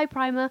love the eye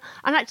primer,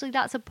 and actually,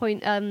 that's a good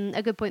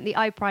point. The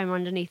eye primer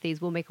underneath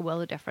these will make a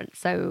world of difference.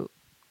 So,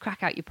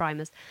 crack out your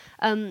primers.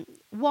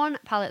 One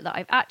palette that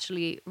I've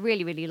actually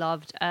really, really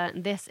loved.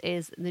 This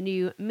is the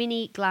new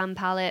Mini Glam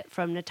palette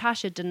from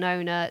Natasha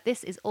Denona.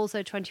 This is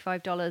also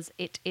 $25.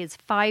 It is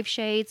 5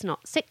 shades,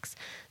 not 6.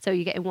 So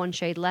you're getting 1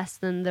 shade less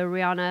than the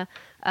Rihanna,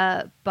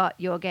 but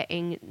you're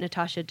getting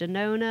Natasha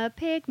Denona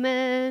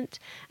pigment.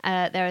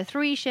 There are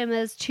 3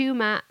 shimmers, 2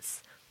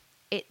 mattes.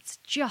 It's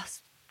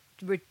just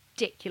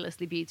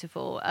ridiculously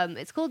beautiful.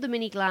 It's called the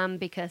Mini Glam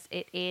because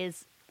it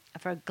is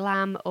for a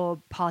glam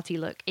or party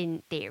look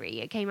in theory.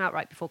 It came out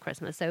right before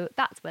Christmas, so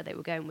that's where they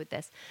were going with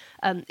this.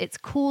 It's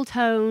cool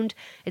toned,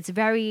 it's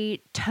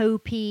very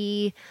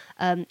taupey,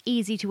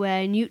 easy to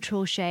wear,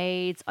 neutral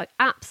shades. I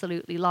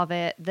absolutely love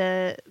it.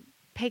 The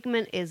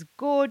pigment is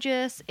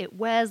gorgeous. It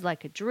wears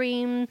like a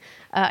dream.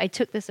 I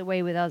took this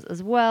away with us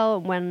as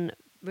well when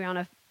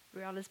Rihanna's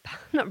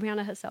not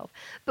Rihanna herself,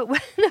 but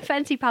when the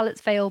Fenty palettes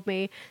failed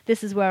me,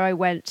 this is where I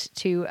went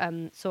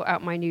to sort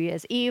out my New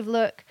Year's Eve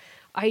look.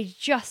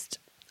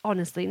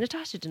 Honestly,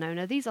 Natasha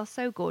Denona, these are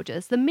so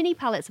gorgeous. The mini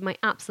palettes are my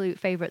absolute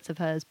favorites of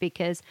hers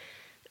because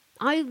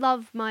I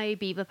love my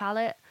Beaver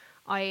palette.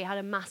 I had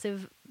a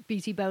massive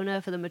beauty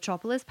boner for the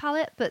Metropolis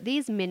palette, but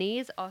these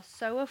minis are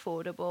so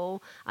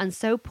affordable and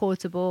so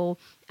portable,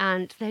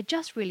 and they're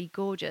just really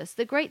gorgeous.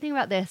 The great thing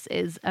about this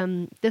is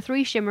the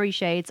 3 shimmery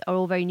shades are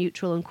all very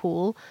neutral and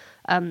cool.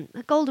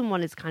 The golden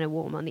one is kind of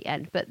warm on the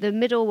end, but the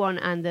middle one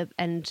and the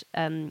end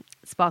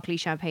sparkly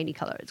champagne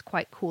color is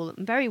quite cool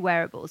and very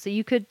wearable. So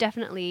you could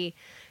definitely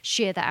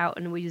sheer that out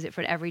and we'll use it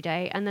for an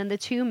everyday. And then the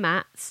 2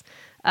 mattes,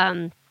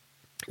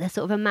 they're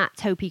sort of a matte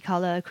taupey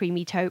color,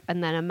 creamy taupe,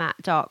 and then a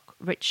matte dark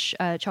rich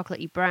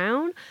chocolatey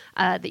brown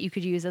that you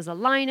could use as a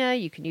liner,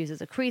 you can use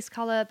as a crease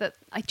color. But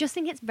I just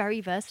think it's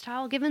very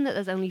versatile, given that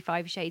there's only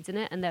 5 shades in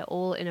it and they're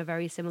all in a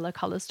very similar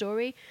color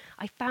story.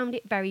 I found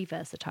it very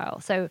versatile.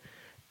 So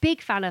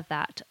big fan of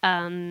that.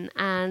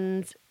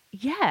 And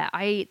yeah,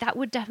 that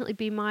would definitely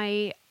be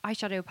my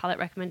eyeshadow palette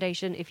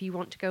recommendation if you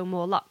want to go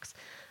more luxe.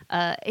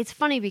 It's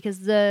funny because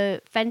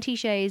the Fenty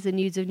shades, the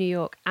Nudes of New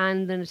York,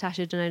 and the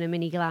Natasha Denona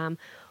Mini Glam,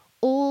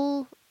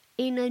 all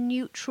in a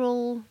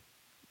neutral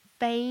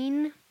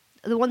vein.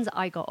 The ones that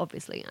I got,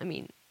 obviously. I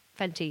mean,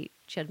 Fenty,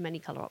 she had many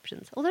color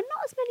options, although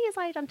not as many as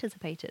I had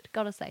anticipated,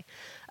 gotta say.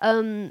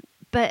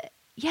 But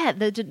yeah,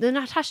 the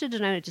Natasha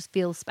Denona just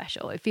feels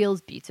special. It feels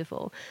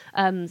beautiful.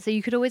 So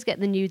you could always get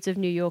the Nudes of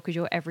New York as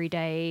your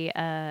everyday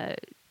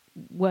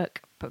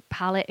work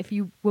palette if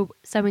you were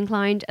so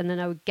inclined, and then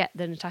I would get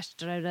the Natasha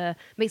Denona.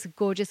 Makes a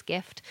gorgeous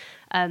gift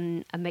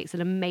and makes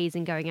an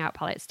amazing going out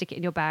palette. Stick it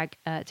in your bag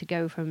to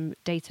go from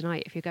day to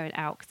night if you're going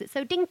out, because it's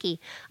so dinky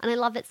and I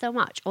love it so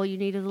much. All you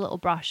need is a little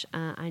brush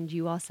and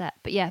you are set.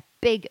 But yeah,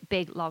 big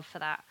love for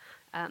that.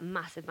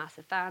 Massive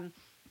fan.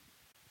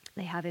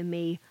 They have in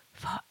me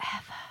forever.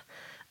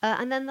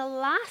 And then the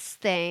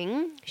last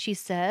thing she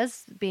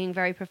says, being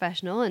very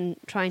professional and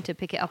trying to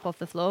pick it up off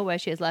the floor where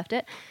she has left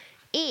it,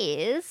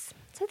 is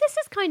So this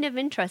is kind of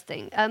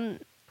interesting.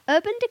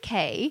 Urban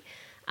Decay,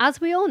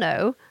 as we all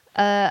know,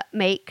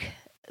 make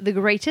the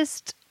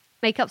greatest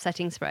makeup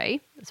setting spray,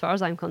 as far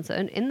as I'm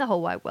concerned, in the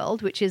whole wide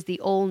world, which is the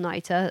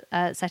All-Nighter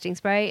setting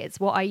spray. It's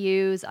what I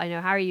use. I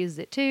know Harry uses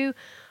it too.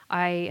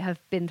 I have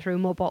been through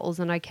more bottles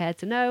than I care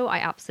to know. I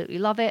absolutely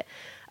love it.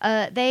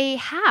 They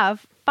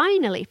have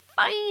finally,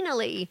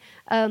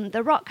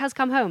 The Rock has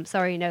come home.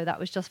 Sorry, no, that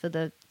was just for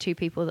the 2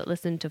 people that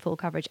listened to full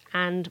coverage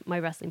and my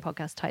wrestling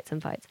podcast, Tights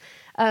and Fights.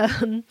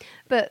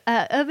 But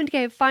Urban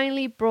Decay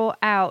finally brought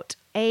out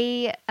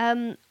a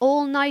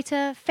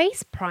all-nighter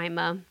face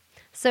primer.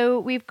 So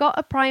we've got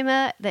a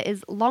primer that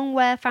is long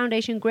wear,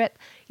 foundation grip.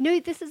 You know,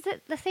 this is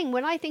the thing.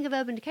 When I think of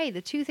Urban Decay,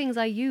 the 2 things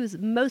I use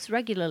most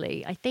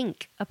regularly, I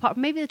think, apart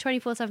from maybe the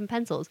 24/7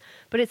 pencils,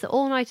 but it's the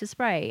all-nighter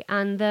spray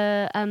and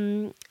the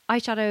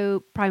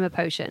eyeshadow primer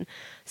potion.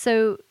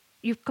 So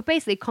you've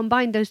basically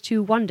combined those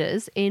 2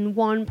 wonders in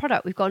one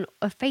product. We've got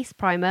a face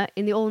primer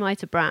in the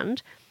All-Nighter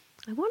brand.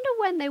 I wonder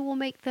when they will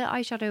make the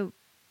eyeshadow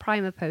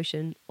primer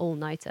potion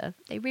all-nighter.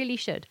 They really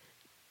should.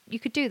 You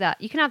could do that.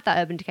 You can have that,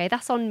 Urban Decay.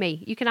 That's on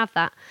me. You can have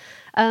that.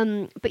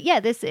 But yeah,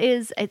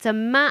 it's a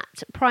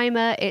matte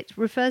primer. It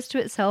refers to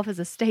itself as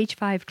a stage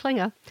 5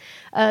 clinger.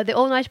 The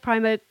all-night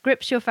primer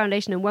grips your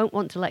foundation and won't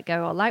want to let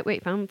go. Our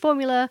lightweight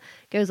formula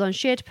goes on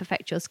sheer to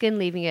perfect your skin,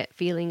 leaving it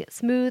feeling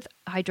smooth,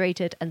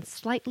 hydrated, and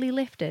slightly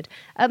lifted.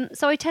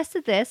 So I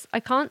tested this. I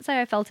can't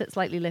say I felt it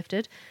slightly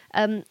lifted.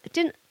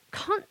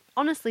 Can't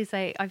honestly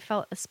say I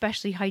felt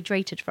especially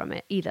hydrated from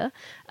it either.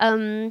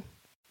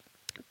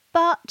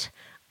 But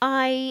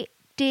I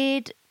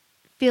did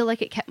feel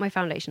like it kept my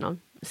foundation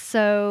on.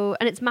 So,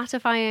 and it's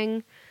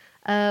mattifying,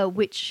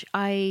 which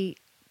I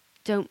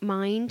don't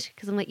mind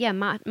because I'm like, yeah,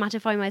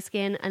 mattify my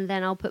skin and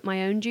then I'll put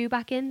my own dew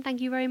back in. Thank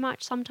you very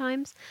much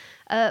sometimes.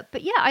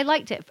 But yeah, I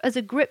liked it as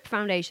a grip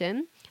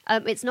foundation.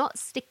 It's not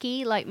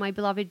sticky like my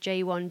beloved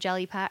J1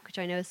 Jelly Pack, which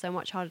I know is so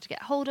much harder to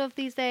get hold of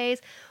these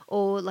days,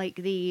 or like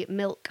the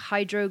Milk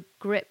Hydro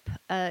Grip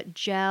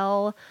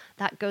gel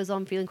that goes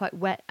on feeling quite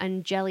wet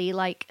and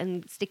jelly-like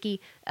and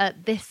sticky.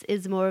 This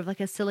is more of like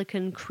a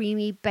silicone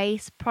creamy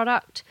base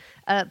product,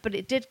 but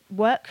it did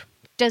work.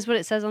 Does what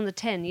it says on the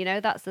tin, you know,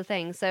 that's the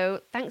thing.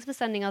 So thanks for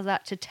sending us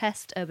that to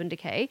test Urban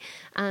Decay,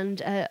 and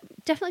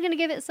definitely going to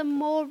give it some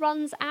more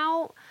runs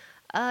out.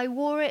 I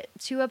wore it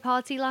to a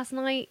party last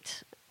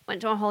night.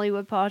 Went to a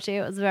Hollywood party.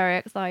 It was very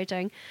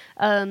exciting.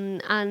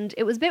 And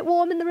it was a bit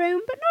warm in the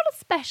room, but not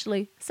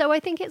especially. So I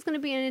think it's going to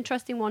be an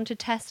interesting one to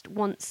test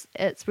once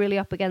it's really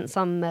up against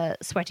some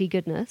sweaty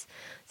goodness.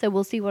 So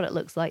we'll see what it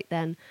looks like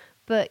then.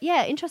 But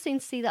yeah, interesting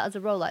to see that as a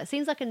rollout. It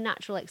seems like a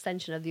natural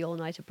extension of the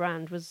All-Nighter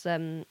brand. Was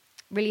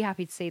really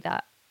happy to see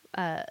that.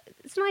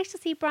 It's nice to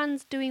see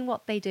brands doing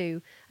what they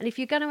do. And if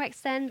you're going to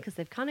extend, because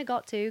they've kind of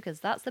got to, because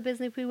that's the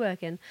business we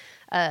work in,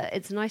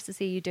 it's nice to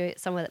see you do it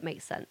somewhere that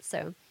makes sense.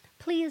 So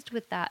pleased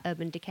with that,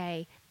 Urban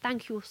Decay.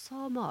 Thank you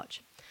so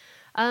much.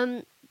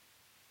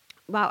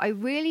 Wow, I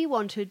really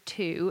wanted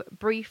to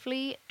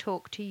briefly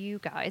talk to you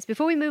guys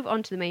before we move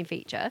on to the main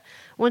feature.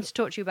 I wanted to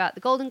talk to you about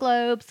the Golden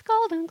Globes.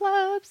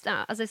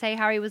 Now, as I say,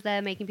 Harry was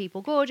there making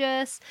people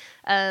gorgeous.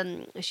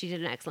 She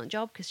did an excellent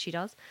job because she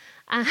does.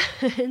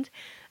 And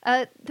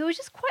there was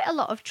just quite a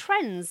lot of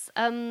trends.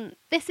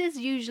 This is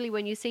usually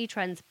when you see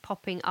trends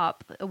popping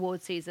up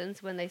award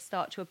seasons, when they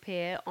start to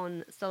appear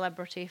on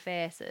celebrity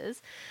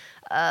faces.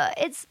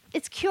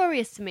 It's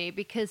curious to me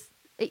because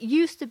it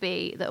used to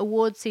be that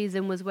award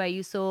season was where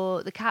you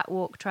saw the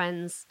catwalk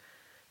trends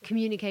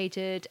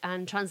communicated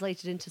and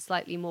translated into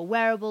slightly more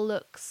wearable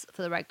looks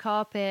for the red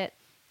carpet,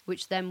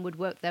 which then would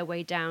work their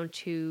way down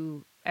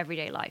to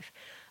everyday life.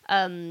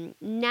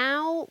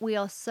 Now we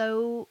are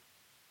so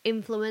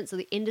influenced, or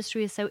the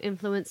industry is so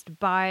influenced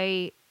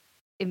by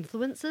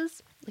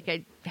influencers. Like,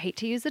 I hate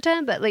to use the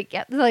term, but like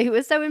it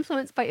was so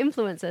influenced by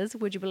influencers,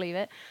 would you believe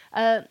it?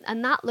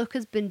 And that look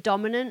has been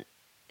dominant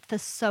for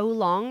so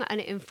long,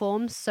 and it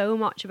informs so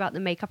much about the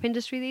makeup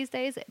industry these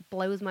days. It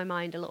blows my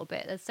mind a little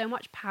bit. There's so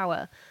much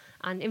power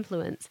and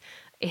influence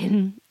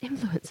in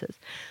influencers,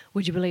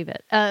 would you believe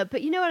it?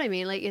 But you know what I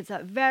mean, like, it's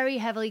very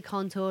heavily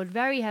contoured,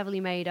 very heavily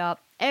made up.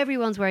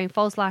 Everyone's wearing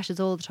false lashes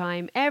all the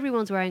time.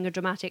 Everyone's wearing a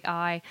dramatic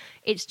eye.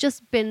 It's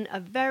just been a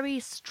very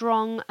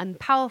strong and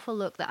powerful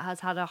look that has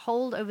had a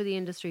hold over the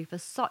industry for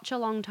such a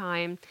long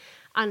time.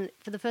 And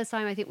for the first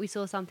time, I think we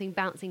saw something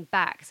bouncing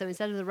back. So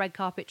instead of the red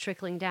carpet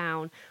trickling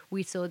down,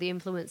 we saw the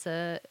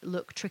influencer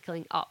look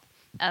trickling up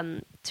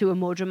to a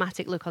more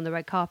dramatic look on the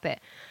red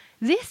carpet.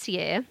 This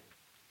year,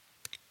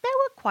 there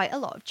were quite a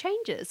lot of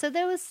changes. So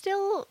there was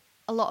still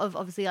a lot of,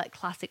 obviously, like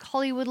classic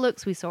Hollywood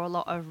looks. We saw a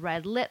lot of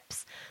red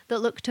lips that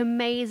looked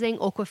amazing.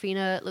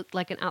 Awkwafina looked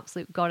like an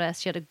absolute goddess.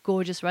 She had a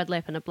gorgeous red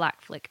lip and a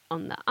black flick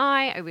on the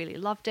eye. I really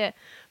loved it.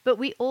 But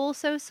we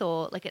also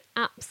saw like an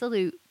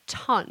absolute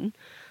ton,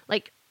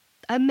 like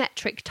a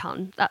metric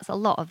ton, that's a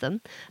lot of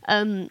them,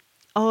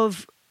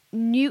 of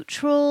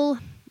neutral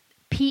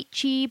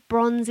peachy,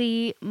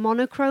 bronzy,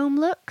 monochrome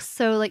looks.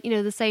 So like,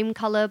 the same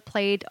color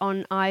played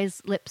on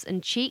eyes, lips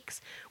and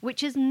cheeks,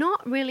 which is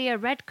not really a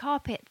red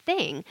carpet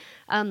thing.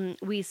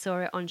 We saw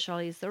it on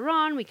Charlize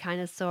Theron. We kind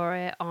of saw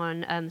it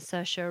on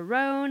Saoirse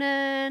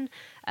Ronan.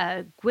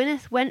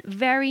 Gwyneth went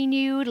very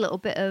nude, a little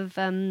bit of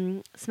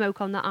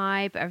smoke on the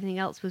eye, but everything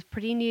else was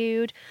pretty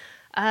nude.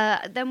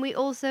 Then we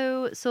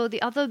also saw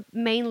the other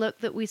main look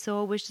that we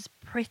saw was just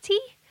pretty.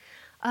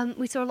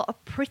 We saw a lot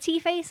of pretty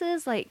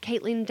faces, like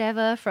Caitlin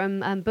Dever from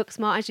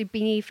Booksmart. Actually,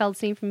 Beanie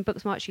Feldstein from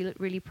Booksmart, she looked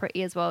really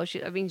pretty as well. She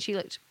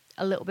looked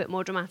a little bit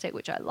more dramatic,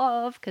 which I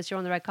love because you're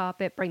on the red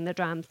carpet, bring the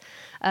drams.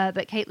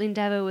 But Caitlin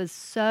Dever was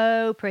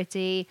so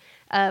pretty.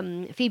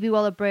 Phoebe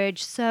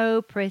Waller-Bridge,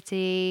 so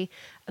pretty.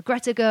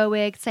 Greta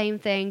Gerwig, same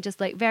thing, just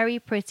like very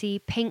pretty,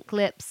 pink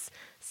lips,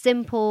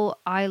 simple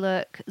eye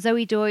look.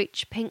 Zoe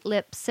Deutsch, pink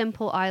lips,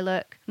 simple eye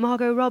look.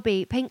 Margot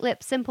Robbie, pink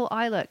lips, simple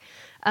eye look.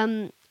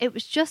 It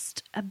was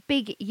just a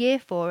big year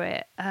for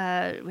it.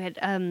 We had,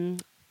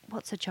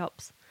 what's her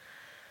chops?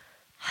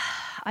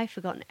 I've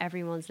forgotten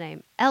everyone's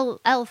name.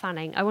 Elle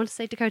Fanning. I want to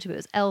say Dakota, but it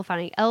was Elle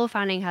Fanning. Elle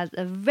Fanning has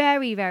a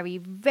very, very,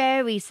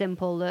 very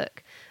simple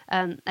look.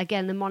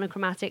 Again, the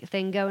monochromatic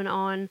thing going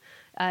on.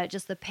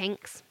 Just the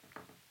pinks.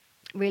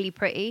 Really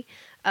pretty.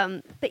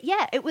 But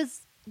yeah, it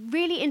was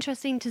really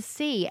interesting to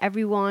see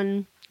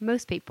everyone,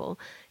 most people,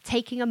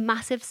 taking a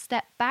massive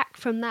step back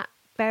from that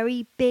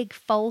very big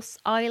false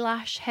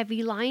eyelash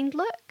heavy lined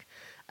look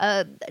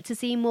to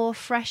see more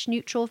fresh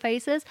neutral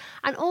faces.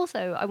 And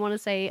also I want to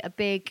say a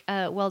big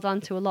well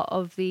done to a lot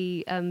of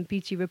the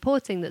beauty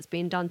reporting that's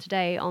been done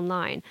today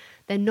online.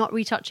 They're not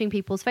retouching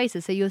people's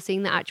faces, so you're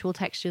seeing the actual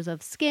textures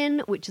of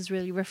skin, which is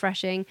really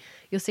refreshing.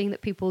 You're seeing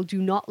that people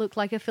do not look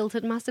like a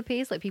filtered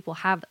masterpiece. Like, people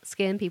have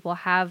skin, people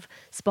have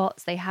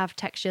spots, they have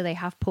texture, they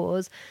have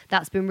pores.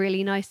 That's been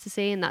really nice to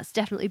see, and that's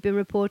definitely been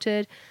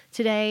reported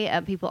today.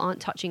 People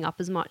aren't touching up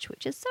as much,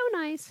 which is so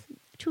nice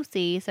to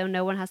see, so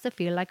no one has to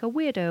feel like a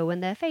weirdo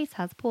when their face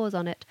has pores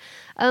on it.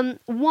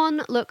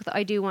 One look that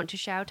I do want to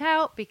shout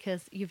out,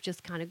 because you've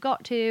just kind of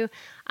got to,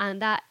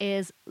 and that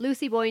is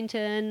Lucy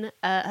Boynton.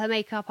 Her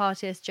makeup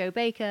artist Jo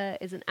Baker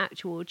is an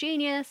actual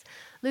genius.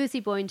 Lucy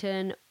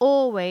Boynton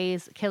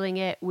always killing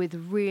it with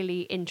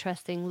really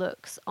interesting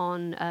looks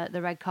on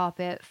the red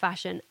carpet,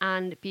 fashion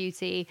and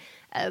beauty.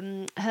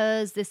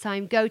 Hers this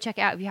time, go check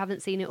it out if you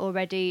haven't seen it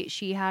already.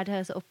 She had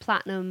her sort of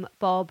platinum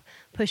bob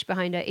pushed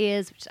behind her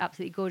ears, which is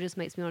absolutely gorgeous,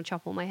 makes me want to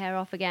chop all my hair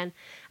off again.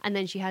 And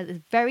then she has this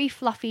very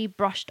fluffy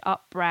brushed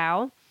up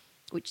brow,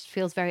 which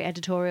feels very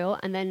editorial.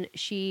 And then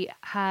she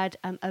had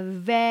a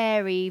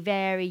very,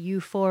 very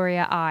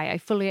euphoria eye. I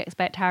fully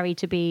expect Harry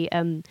to be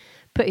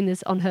putting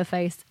this on her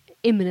face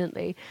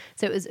imminently.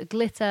 So it was a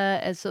glitter,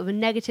 a sort of a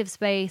negative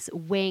space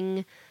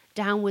wing,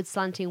 downward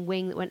slanting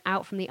wing that went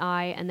out from the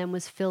eye and then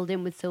was filled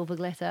in with silver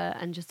glitter,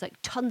 and just like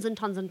tons and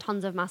tons and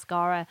tons of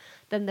mascara.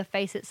 Then the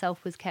face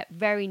itself was kept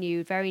very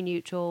nude, very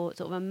neutral,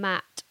 sort of a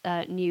matte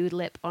nude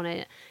lip on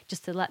it,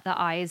 just to let the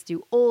eyes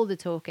do all the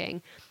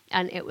talking.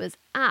 And it was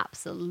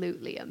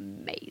absolutely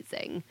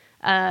amazing.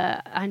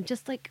 And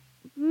just like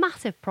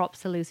massive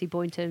props to Lucy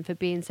Boynton for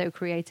being so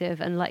creative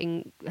and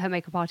letting her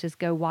makeup artist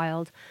go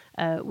wild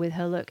with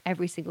her look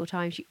every single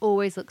time. She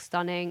always looks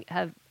stunning.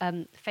 Her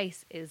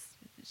face is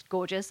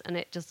gorgeous, and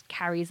it just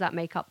carries that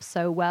makeup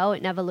so well.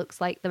 It never looks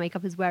like the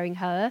makeup is wearing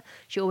her.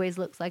 She always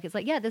looks like it's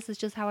like, yeah, this is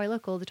just how I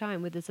look all the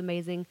time with this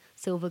amazing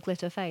silver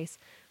glitter face.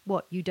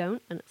 What, you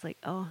don't? And it's like,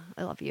 oh,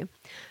 I love you.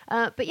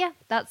 But yeah,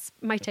 that's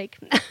my take.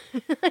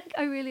 Like,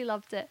 I really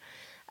loved it.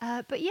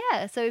 But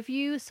yeah, so if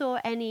you saw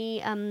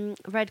any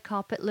red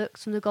carpet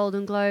looks from the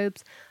Golden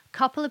Globes, a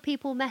couple of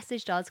people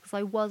messaged us, because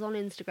I was on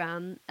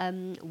Instagram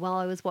while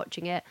I was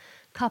watching it.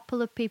 A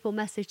couple of people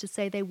messaged to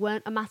say they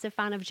weren't a massive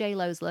fan of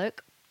J-Lo's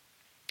look.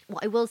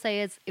 What I will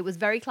say is it was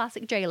very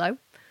classic J-Lo.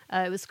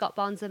 It was Scott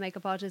Barnes, the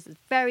makeup artist. It's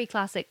very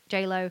classic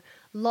J-Lo.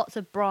 Lots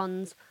of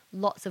bronze,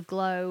 lots of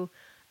glow.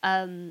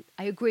 I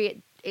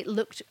agree, it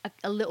looked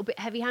a little bit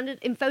heavy-handed.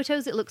 In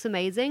photos, it looks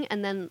amazing.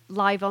 And then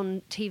live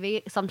on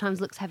TV, it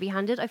sometimes looks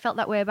heavy-handed. I felt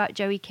that way about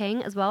Joey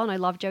King as well. And I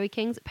love Joey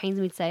King. It pains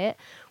me to say it.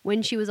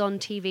 When she was on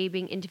TV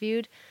being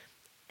interviewed,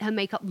 her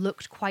makeup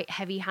looked quite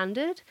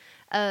heavy-handed.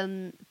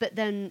 But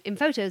then in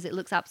photos, it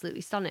looks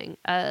absolutely stunning.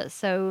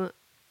 So,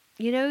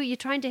 you know, you're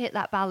trying to hit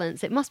that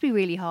balance. It must be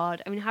really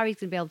hard. I mean, Harry's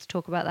going to be able to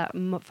talk about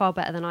that far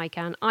better than I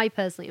can. I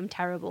personally am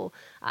terrible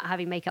at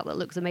having makeup that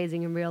looks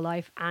amazing in real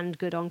life and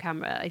good on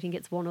camera. I think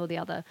it's one or the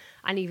other.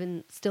 And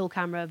even still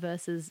camera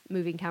versus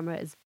moving camera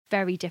is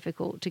very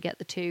difficult to get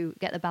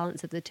the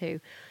balance of the two.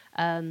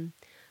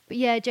 But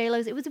yeah,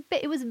 J-Lo's, it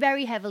was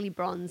very heavily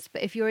bronzed,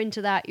 but if you're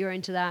into that, you're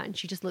into that. And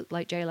she just looked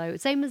like J-Lo.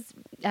 Same as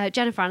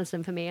Jennifer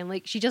Aniston for me. And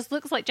like, she just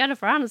looks like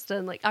Jennifer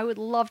Aniston. Like, I would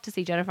love to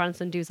see Jennifer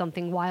Aniston do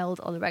something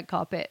wild on the red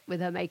carpet with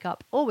her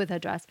makeup or with her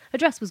dress. Her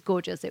dress was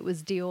gorgeous. It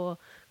was Dior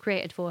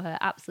created for her.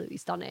 Absolutely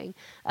stunning.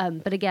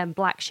 But again,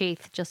 black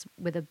sheath, just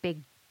with a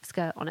big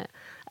skirt on it,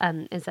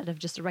 instead of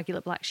just a regular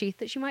black sheath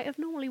that she might have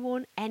normally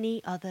worn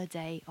any other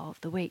day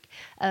of the week.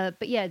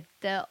 But yeah,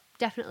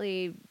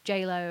 definitely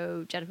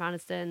J-Lo, Jennifer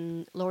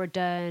Aniston, Laura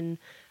Dern,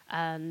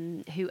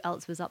 Who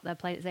else was up there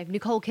playing it safe?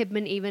 Nicole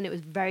Kidman even. It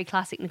was very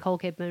classic Nicole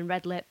Kidman,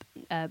 red lip,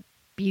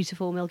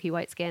 beautiful milky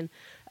white skin.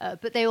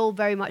 But they all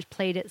very much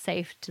played it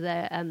safe to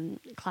their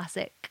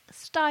classic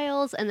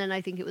styles. And then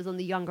I think it was on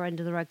the younger end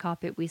of the red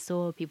carpet, we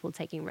saw people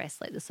taking risks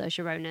like the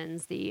Saoirse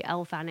Ronans, the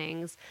Elle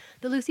Fannings,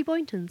 the Lucy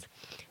Boyntons.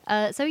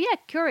 So yeah,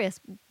 curious.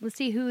 We'll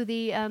see who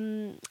the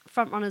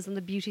front runners on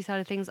the beauty side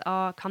of things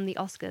are come the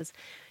Oscars,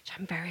 which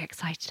I'm very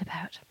excited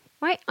about.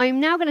 Right, I'm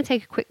now going to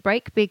take a quick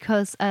break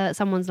because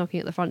someone's knocking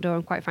at the front door,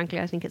 and quite frankly,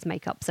 I think it's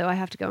makeup, so I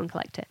have to go and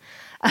collect it.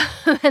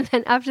 And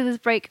then after this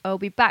break, I'll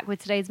be back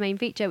with today's main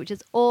feature, which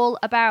is all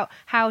about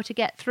how to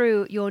get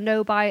through your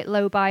no-buy,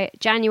 low-buy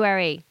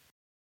January.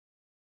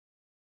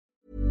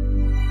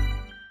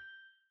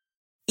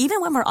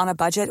 Even when we're on a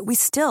budget, we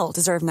still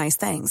deserve nice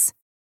things.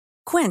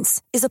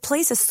 Quince is a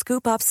place to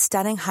scoop up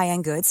stunning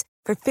high-end goods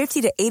for 50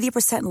 to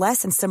 80%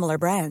 less than similar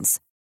brands.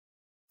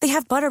 They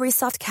have buttery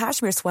soft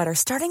cashmere sweaters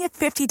starting at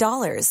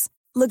 $50,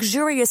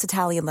 luxurious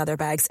Italian leather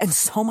bags, and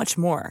so much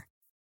more.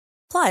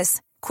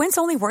 Plus, Quince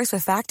only works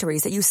with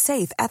factories that use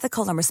safe,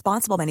 ethical, and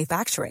responsible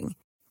manufacturing.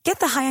 Get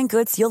the high-end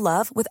goods you'll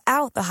love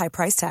without the high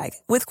price tag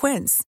with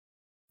Quince.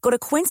 Go to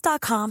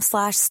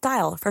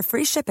quince.com/style for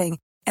free shipping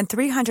and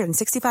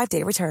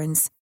 365-day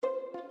returns.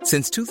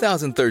 Since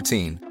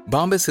 2013,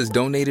 Bombas has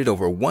donated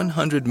over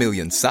 100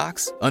 million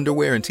socks,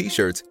 underwear, and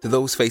T-shirts to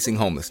those facing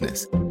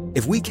homelessness.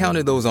 If we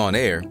counted those on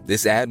air,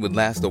 this ad would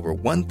last over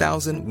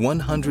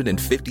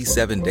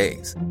 1,157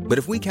 days. But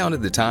if we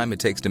counted the time it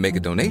takes to make a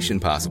donation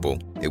possible,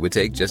 it would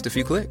take just a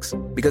few clicks.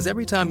 Because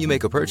every time you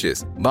make a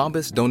purchase,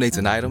 Bombas donates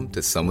an item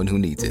to someone who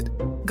needs it.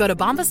 Go to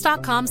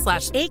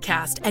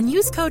bombas.com/ACAST and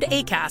use code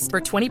ACAST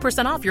for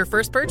 20% off your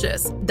first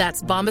purchase.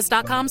 That's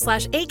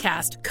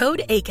bombas.com/ACAST,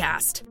 code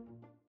ACAST.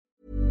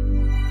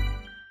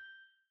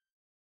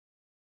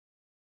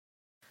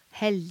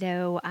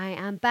 Hello, I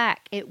am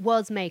back. It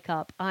was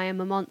makeup. I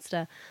am a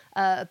monster.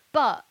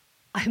 But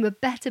I'm a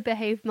better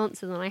behaved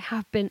monster than I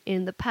have been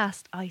in the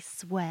past. I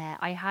swear.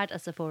 I had a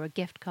Sephora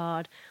gift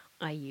card.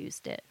 I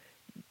used it.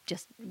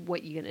 Just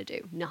what you going to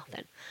do?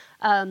 Nothing.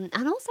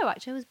 And also,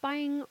 actually, I was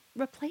buying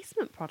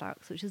replacement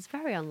products, which is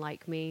very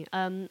unlike me.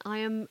 I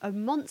am a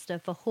monster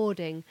for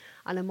hoarding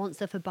and a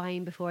monster for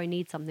buying before I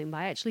need something, but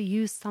I actually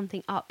used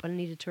something up and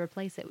needed to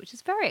replace it, which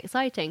is very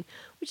exciting,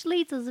 which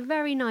leads us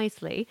very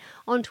nicely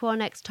onto our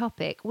next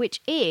topic,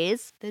 which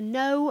is the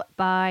No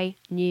Buy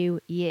New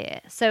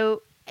Year.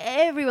 So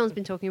everyone's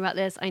been talking about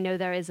this. I know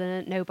there is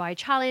a no buy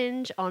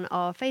challenge on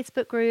our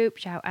Facebook group.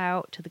 Shout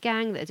out to the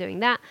gang that are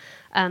doing that.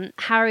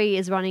 Harry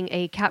is running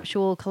a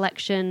capsule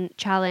collection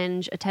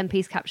challenge, a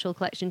 10-piece capsule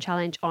collection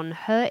challenge on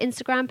her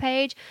Instagram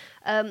page,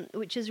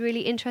 which is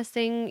really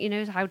interesting, you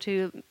know, how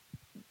to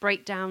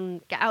break down,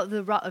 get out of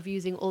the rut of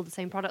using all the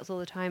same products all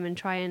the time and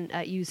try and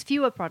use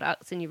fewer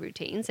products in your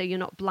routine so you're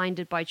not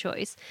blinded by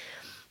choice.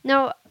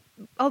 Now,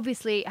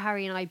 obviously,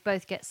 Harry and I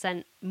both get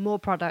sent more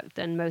product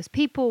than most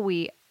people.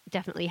 We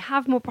definitely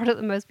have more product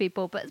than most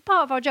people, but it's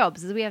part of our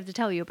jobs is we have to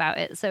tell you about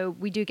it, so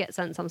we do get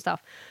sent some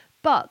stuff.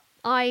 But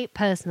I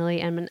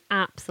personally am an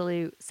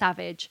absolute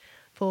savage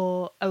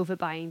for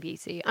overbuying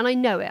beauty, and I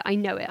know it.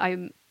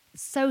 I'm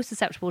so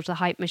susceptible to the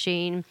hype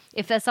machine.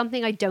 If there's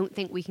something I don't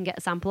think we can get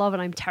a sample of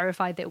and I'm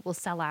terrified that it will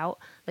sell out,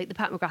 like the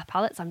Pat McGrath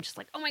palettes, I'm just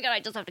like, oh my god, I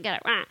just have to get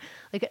it.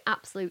 Like an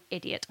absolute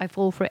idiot. I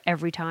fall for it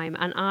every time,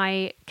 and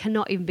I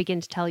cannot even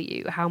begin to tell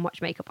you how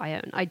much makeup I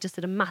own. I just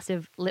did a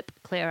massive lip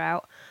clear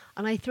out,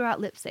 and I threw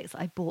out lipsticks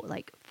I bought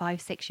like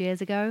 5-6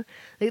 years ago.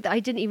 Like, I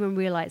didn't even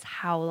realize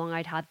how long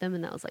I'd had them,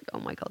 and that was like, oh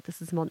my god,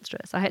 this is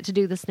monstrous. I had to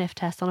do the sniff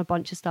test on a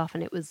bunch of stuff,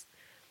 and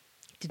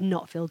did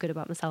not feel good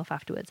about myself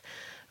afterwards.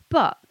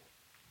 But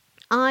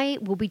I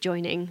will be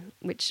joining,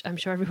 which I'm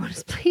sure everyone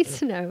is pleased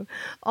to know,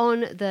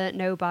 on the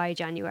No Buy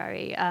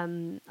January.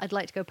 I'd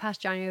like to go past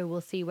January. We'll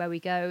see where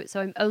we go.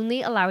 So I'm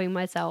only allowing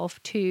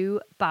myself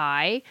to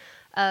buy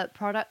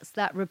products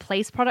that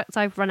replace products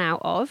I've run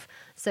out of.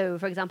 So,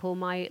 for example,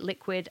 my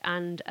liquid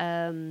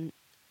and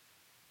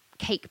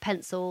cake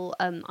pencil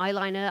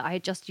eyeliner, I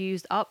had just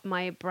used up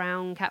my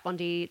brown Kat Von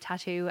D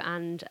tattoo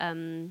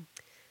and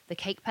the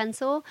cake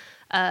pencil.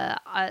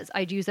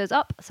 I'd use those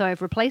up, so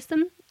I've replaced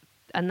them.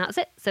 And that's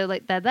it. So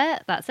like they're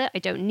there. That's it. I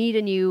don't need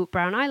a new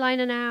brown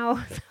eyeliner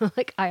now. So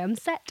like I am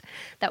set.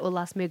 That will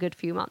last me a good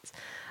few months.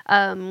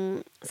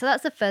 So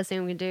that's the first thing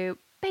I'm going to do.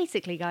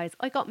 Basically, guys,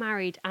 I got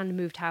married and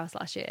moved house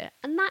last year,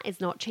 and that is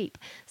not cheap.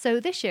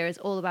 So this year is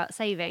all about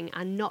saving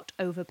and not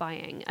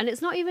overbuying. And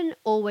it's not even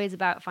always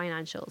about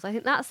financials. I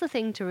think that's the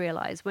thing to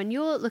realize when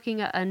you're looking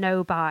at a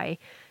no buy,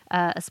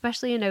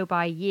 especially a no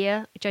buy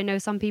year, which I know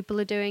some people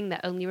are doing. They're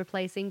only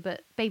replacing,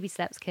 but baby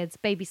steps, kids,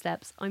 baby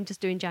steps. I'm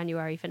just doing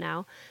January for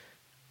now.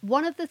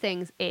 One of the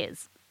things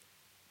is,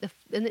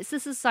 and this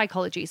is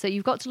psychology, so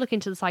you've got to look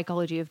into the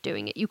psychology of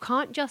doing it. You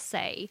can't just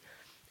say,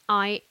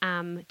 I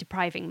am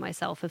depriving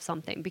myself of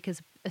something,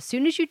 because as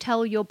soon as you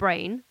tell your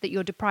brain that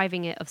you're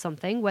depriving it of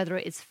something, whether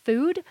it is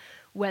food,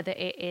 whether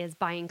it is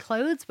buying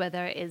clothes,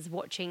 whether it is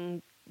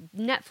watching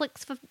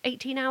Netflix for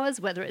 18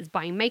 hours, whether it is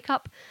buying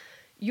makeup,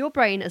 your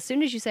brain, as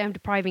soon as you say I'm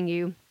depriving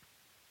you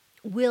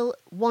will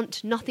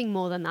want nothing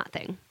more than that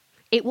thing.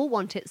 It will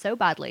want it so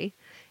badly.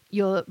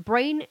 Your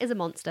brain is a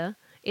monster.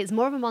 It's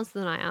more of a monster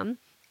than I am.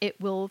 It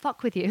will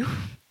fuck with you.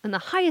 And the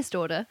highest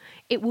order,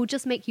 it will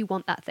just make you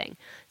want that thing.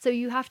 So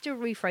you have to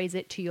rephrase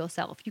it to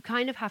yourself. You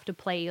kind of have to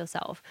play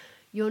yourself.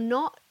 You're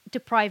not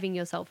depriving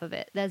yourself of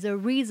it. There's a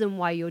reason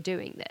why you're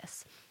doing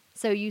this.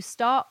 So you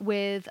start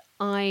with,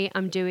 I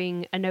am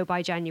doing a no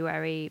buy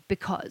January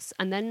because.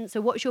 And then, so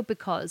what's your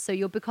because? So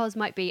your because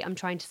might be, I'm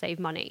trying to save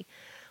money.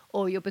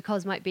 Or your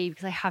because might be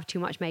because I have too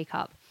much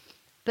makeup.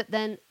 But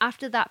then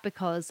after that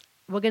because,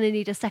 we're going to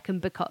need a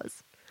second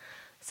because.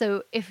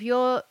 So if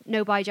you're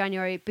no buy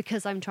January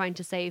because I'm trying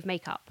to save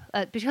makeup,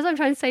 because I'm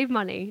trying to save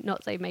money,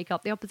 not save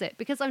makeup, the opposite,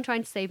 because I'm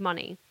trying to save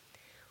money.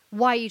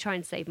 Why are you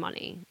trying to save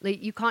money?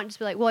 Like, you can't just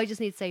be like, well, I just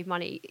need to save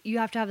money. You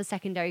have to have a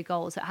secondary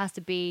goal. So it has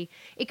to be,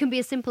 it can be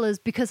as simple as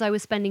because I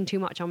was spending too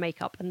much on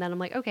makeup. And then I'm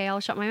like, okay,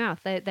 I'll shut my mouth.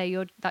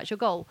 That's your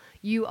goal.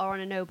 You are on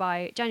a no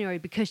buy January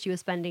because you were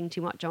spending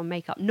too much on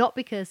makeup, not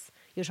because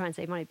you're trying to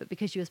save money, but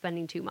because you were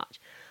spending too much.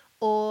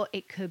 Or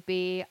it could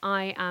be,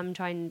 I am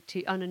trying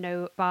to on a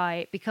no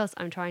buy because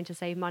I'm trying to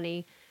save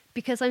money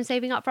because I'm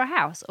saving up for a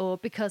house, or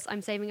because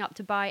I'm saving up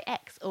to buy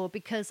X, or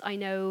because I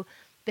know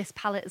this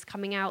palette is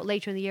coming out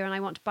later in the year and I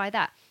want to buy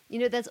that. You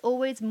know, there's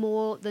always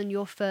more than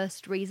your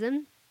first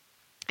reason.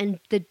 And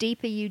the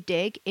deeper you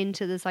dig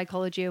into the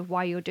psychology of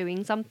why you're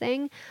doing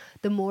something,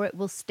 the more it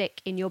will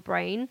stick in your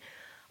brain.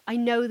 I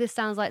know this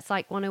sounds like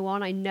Psych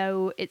 101. I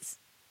know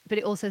but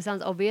it also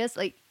sounds obvious.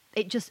 Like,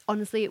 it just,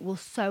 honestly, it will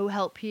so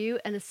help you.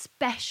 And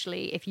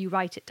especially if you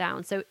write it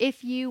down. So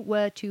if you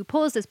were to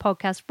pause this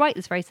podcast right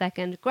this very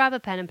second, grab a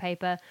pen and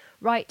paper,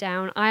 write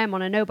down, I am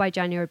on a no buy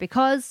January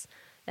because,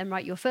 then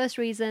write your first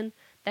reason,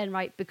 then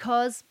write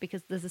because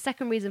there's a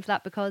second reason for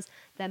that, because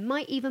there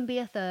might even be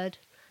a third.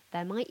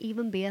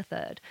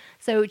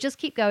 So just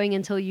keep going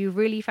until you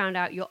really found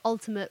out your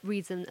ultimate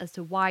reason as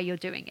to why you're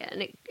doing it.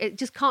 And it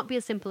just can't be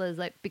as simple as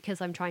like,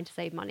 because I'm trying to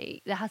save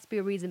money. There has to be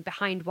a reason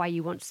behind why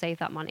you want to save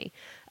that money.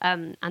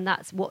 And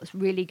that's what's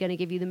really going to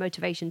give you the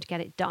motivation to get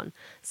it done.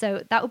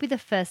 So that would be the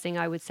first thing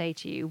I would say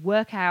to you.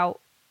 Work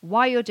out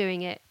why you're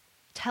doing it.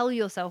 Tell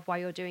yourself why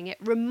you're doing it.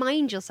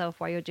 Remind yourself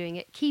why you're doing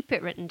it. Keep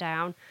it written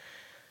down.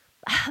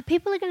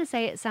 People are going to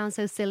say it sounds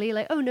so silly,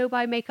 like, oh, no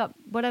buy makeup,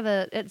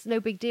 whatever, it's no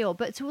big deal.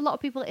 But to a lot of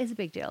people, it is a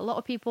big deal. A lot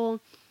of people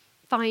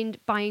find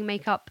buying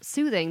makeup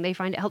soothing. They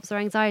find it helps their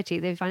anxiety.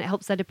 They find it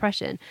helps their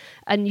depression.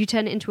 And you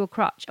turn it into a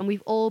crutch. And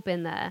we've all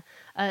been there.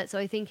 So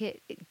I think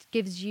it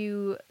gives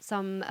you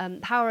some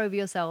power over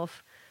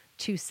yourself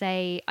to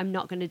say, I'm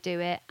not going to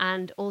do it.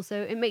 And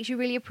also it makes you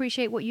really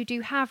appreciate what you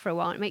do have for a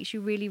while. It makes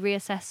you really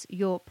reassess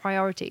your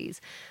priorities.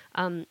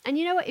 And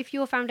you know what? If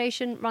your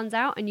foundation runs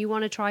out and you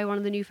want to try one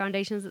of the new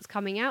foundations that's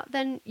coming out,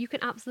 then you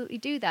can absolutely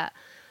do that.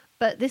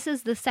 But this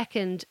is the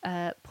second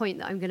point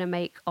that I'm going to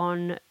make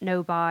on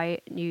No Buy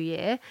New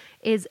Year,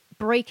 is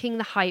breaking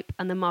the hype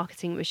and the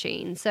marketing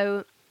machine.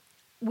 So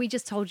I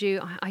just told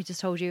you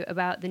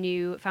about the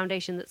new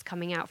foundation that's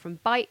coming out from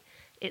Bite.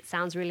 It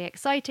sounds really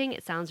exciting.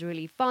 It sounds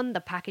really fun.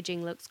 The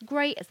packaging looks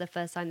great. It's the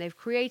first time they've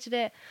created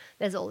it.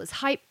 There's all this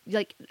hype.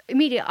 Like,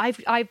 immediately,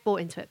 I've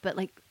bought into it, but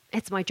like,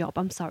 it's my job.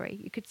 I'm sorry.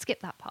 You could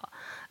skip that part.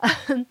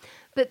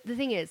 But the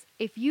thing is,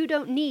 if you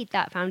don't need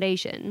that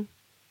foundation,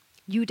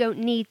 you don't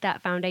need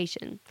that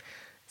foundation.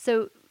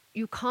 So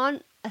you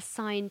can't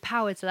assign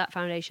power to that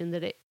foundation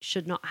that it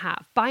should not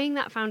have. Buying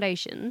that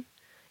foundation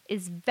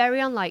is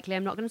very unlikely.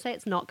 I'm not going to say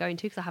it's not going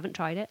to, because I haven't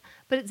tried it,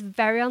 but it's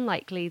very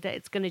unlikely that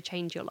it's going to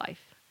change your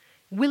life.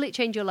 Will it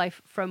change your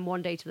life from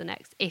one day to the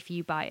next if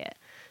you buy it?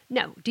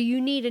 No. Do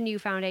you need a new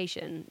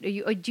foundation? Do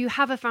you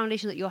have a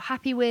foundation that you're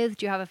happy with?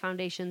 Do you have a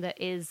foundation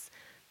that is,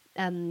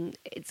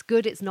 it's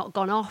good, it's not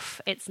gone off,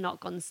 it's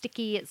not gone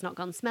sticky, it's not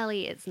gone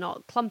smelly, it's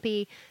not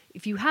clumpy?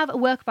 If you have a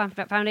work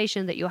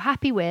foundation that you're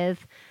happy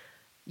with,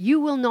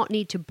 you will not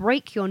need to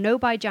break your no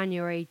buy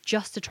January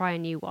just to try a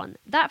new one.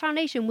 That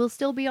foundation will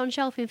still be on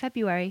shelf in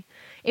February.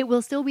 It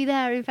will still be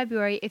there in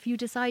February. If you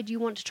decide you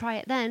want to try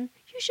it then,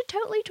 you should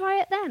totally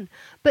try it then.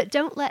 But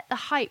don't let the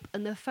hype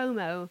and the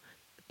FOMO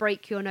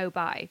break your no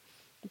buy,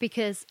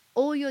 because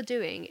all you're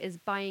doing is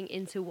buying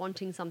into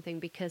wanting something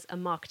because a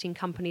marketing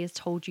company has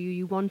told you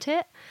you want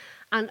it.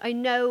 And I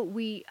know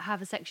we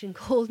have a section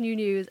called New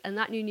News, and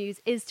that new news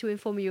is to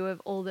inform you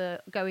of all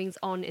the goings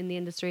on in the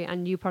industry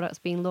and new products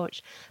being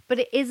launched. But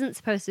it isn't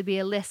supposed to be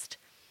a list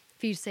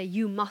for you to say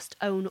you must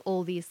own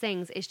all these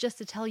things. It's just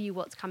to tell you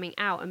what's coming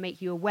out and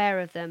make you aware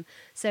of them.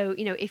 So,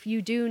 you know, if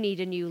you do need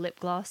a new lip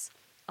gloss,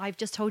 I've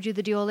just told you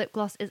the Dior lip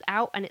gloss is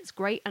out and it's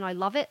great and I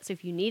love it. So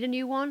if you need a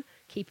new one,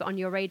 keep it on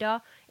your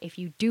radar. If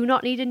you do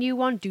not need a new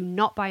one, do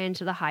not buy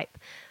into the hype.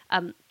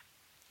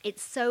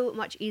 It's so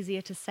much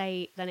easier to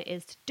say than it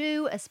is to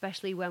do,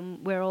 especially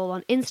when we're all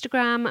on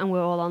Instagram and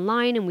we're all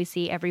online and we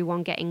see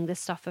everyone getting this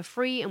stuff for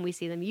free and we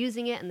see them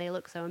using it and they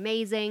look so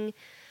amazing.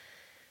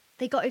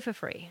 They got it for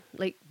free.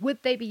 Like,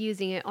 would they be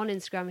using it on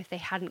Instagram if they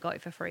hadn't got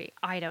it for free?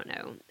 I don't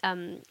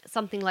know.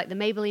 Something like the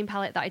Maybelline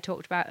palette that I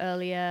talked about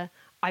earlier,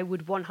 I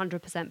would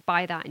 100%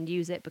 buy that and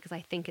use it because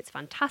I think it's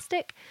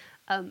fantastic.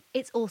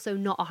 It's also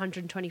not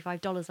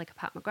 $125 like a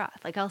Pat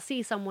McGrath. Like I'll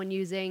see someone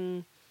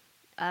using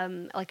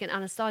like an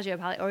Anastasia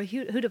palette or a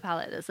Huda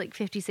palette that's like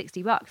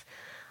 $50-$60.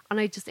 And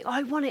I just think, oh,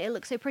 I want it. It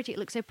looks so pretty. It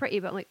looks so pretty.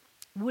 But I'm like,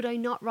 would I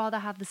not rather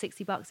have the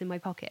 $60 in my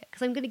pocket?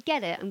 Because I'm going to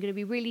get it. I'm going to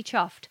be really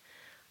chuffed.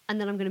 And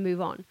then I'm going to move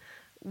on.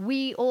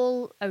 We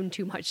all own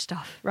too much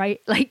stuff,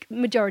 right? Like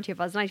majority of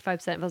us,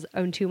 95% of us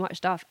own too much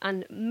stuff.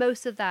 And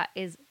most of that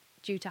is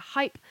due to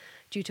hype,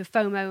 due to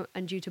FOMO,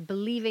 and due to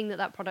believing that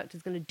that product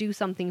is going to do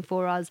something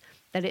for us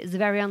that it is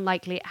very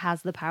unlikely it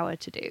has the power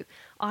to do.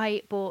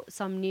 I bought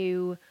some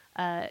new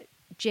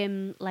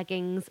gym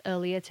leggings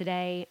earlier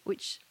today,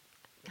 which,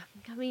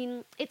 I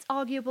mean, it's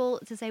arguable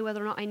to say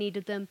whether or not I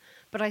needed them,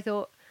 but I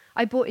thought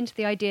I bought into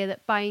the idea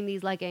that buying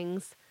these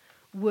leggings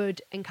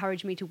would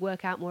encourage me to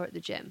work out more at the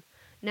gym.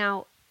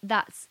 Now,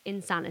 that's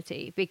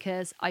insanity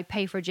because I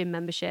pay for a gym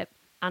membership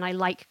and I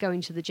like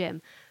going to the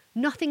gym.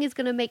 Nothing is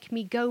going to make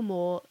me go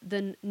more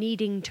than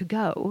needing to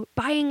go.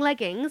 Buying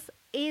leggings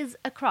is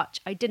a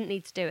crutch. I didn't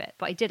need to do it,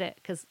 but I did it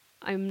because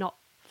I'm not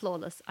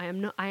flawless. I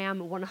am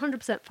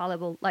 100%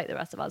 fallible like the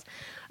rest of us.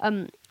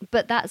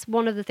 But that's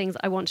one of the things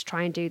I want to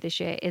try and do this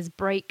year is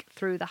break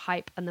through the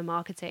hype and the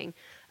marketing.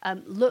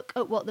 Look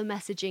at what the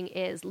messaging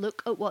is.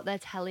 Look at what they're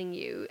telling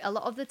you. A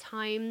lot of the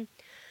time,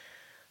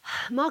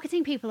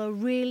 marketing people are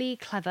really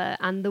clever,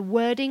 and the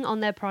wording on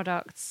their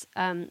products,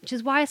 which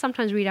is why I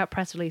sometimes read out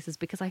press releases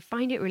because I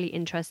find it really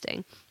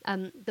interesting.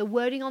 The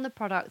wording on the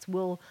products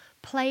will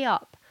play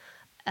up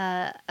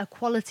a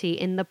quality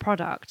in the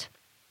product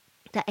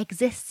that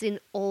exists in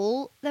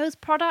all those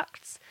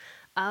products.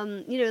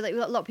 Like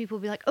a lot of people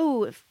will be like,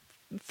 oh,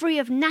 free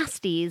of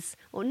nasties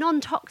or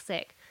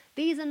non-toxic.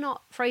 These are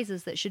not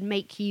phrases that should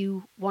make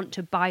you want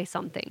to buy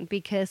something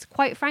because,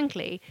 quite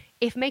frankly,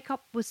 if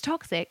makeup was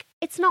toxic,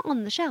 it's not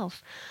on the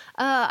shelf.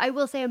 I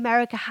will say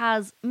America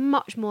has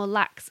much more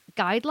lax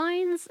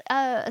guidelines,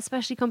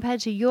 especially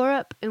compared to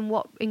Europe, in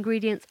what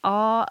ingredients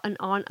are and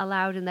aren't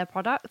allowed in their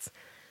products.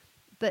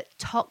 But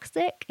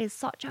toxic is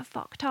such a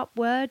fucked up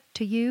word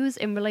to use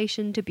in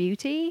relation to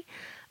beauty.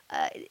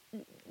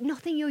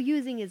 Nothing you're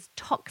using is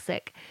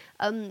toxic.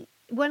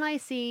 When I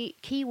see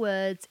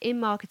keywords in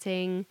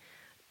marketing,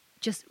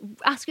 just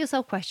ask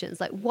yourself questions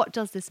like, what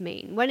does this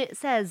mean? When it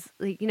says,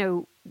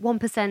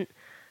 1%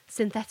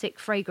 synthetic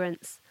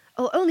fragrance,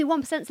 or only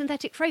 1%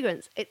 synthetic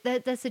fragrance,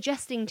 they're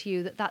suggesting to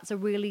you that that's a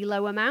really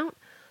low amount.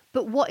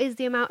 But what is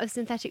the amount of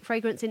synthetic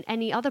fragrance in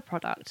any other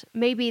product?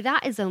 Maybe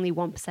that is only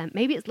 1%.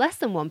 Maybe it's less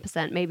than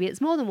 1%. Maybe it's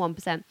more than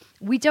 1%.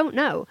 We don't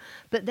know.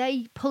 But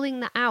they're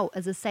pulling that out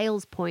as a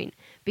sales point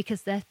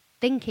because they're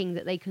thinking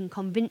that they can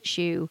convince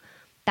you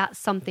that's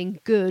something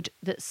good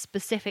that's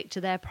specific to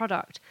their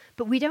product.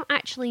 But we don't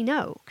actually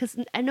know because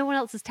no one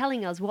else is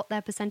telling us what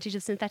their percentage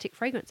of synthetic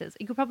fragrance is.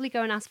 You could probably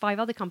go and ask 5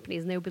 other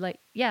companies and they'll be like,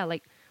 yeah,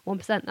 like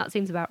 1%. That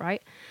seems about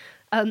right.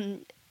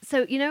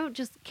 So,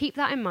 just keep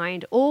that in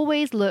mind.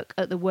 Always look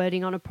at the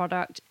wording on a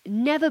product.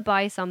 Never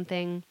buy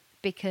something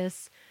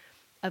because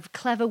of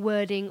clever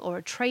wording or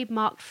a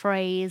trademarked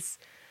phrase.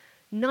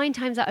 9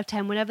 times out of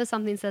 10, whenever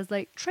something says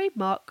like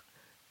trademark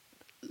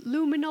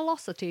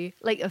luminosity,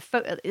 like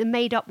a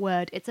made-up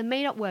word, it's a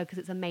made-up word because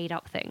it's a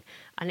made-up thing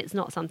and it's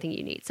not something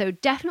you need. So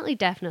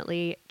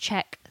definitely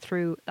check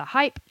through the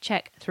hype,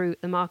 check through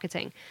the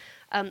marketing.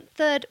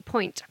 Third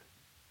point.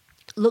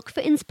 Look for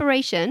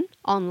inspiration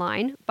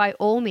online by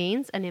all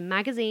means and in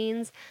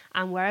magazines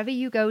and wherever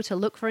you go to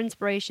look for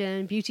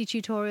inspiration, beauty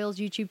tutorials,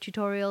 YouTube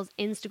tutorials,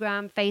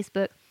 Instagram,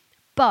 Facebook.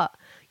 But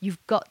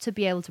you've got to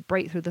be able to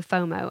break through the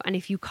FOMO. And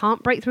if you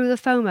can't break through the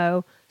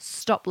FOMO,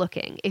 stop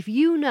looking. If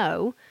you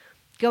know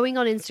going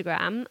on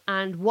Instagram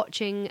and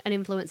watching an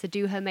influencer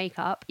do her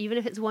makeup, even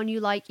if it's one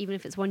you like, even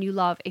if it's one you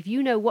love, if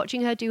you know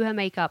watching her do her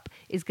makeup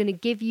is going to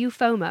give you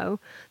FOMO,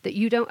 that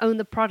you don't own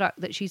the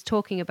product that she's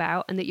talking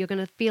about and that you're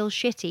going to feel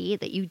shitty,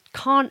 that you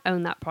can't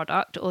own that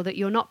product or that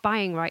you're not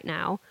buying right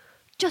now,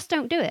 just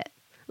don't do it.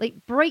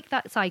 Like, break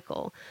that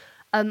cycle.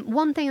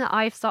 One thing that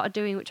I've started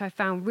doing, which I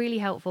found really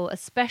helpful,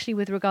 especially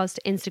with regards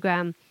to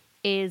Instagram,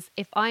 is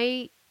if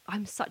I'm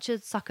such a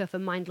sucker for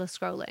mindless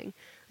scrolling.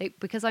 Like,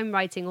 because I'm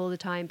writing all the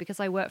time, because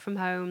I work from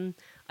home,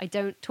 I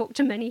don't talk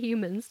to many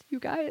humans. You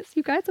guys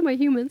are my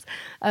humans.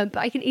 But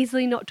I can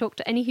easily not talk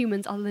to any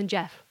humans other than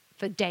Jeff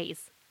for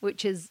days,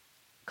 which is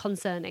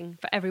concerning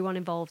for everyone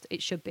involved.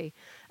 It should be.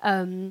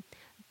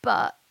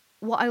 But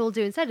what I will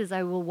do instead is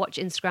I will watch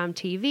Instagram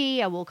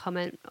TV, I will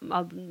comment,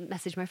 I'll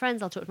message my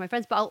friends, I'll talk to my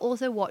friends, but I'll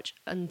also watch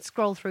and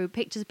scroll through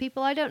pictures of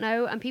people I don't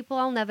know and people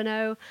I'll never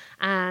know.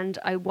 And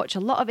I watch a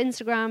lot of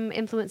Instagram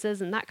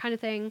influencers and that kind of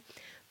thing.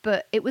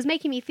 But it was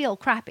making me feel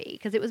crappy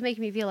because it was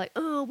making me feel like,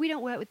 oh, we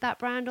don't work with that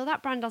brand, or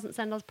that brand doesn't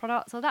send us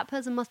products, or that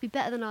person must be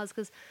better than us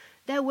because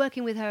they're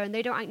working with her and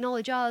they don't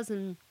acknowledge us,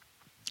 and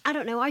I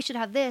don't know, I should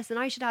have this and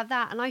I should have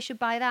that and I should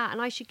buy that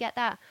and I should get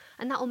that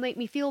and that will make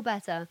me feel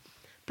better.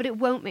 But it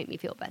won't make me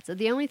feel better.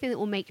 The only thing that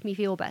will make me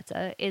feel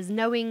better is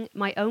knowing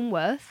my own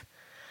worth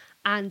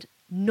and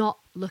not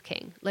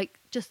looking. Like,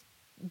 just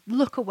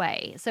look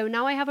away. So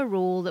now I have a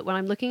rule that when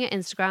I'm looking at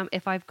Instagram,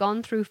 if I've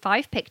gone through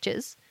 5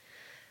 pictures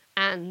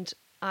and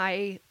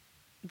I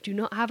do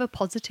not have a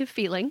positive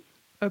feeling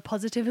or a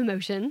positive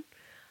emotion,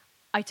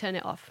 I turn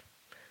it off.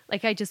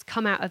 Like I just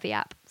come out of the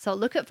app. So I'll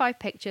look at 5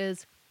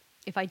 pictures.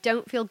 If I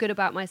don't feel good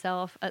about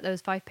myself at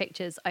those 5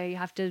 pictures, I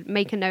have to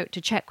make a note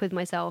to check with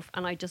myself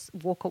and I just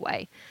walk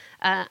away.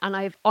 And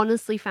I've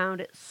honestly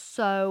found it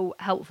so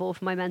helpful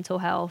for my mental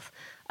health.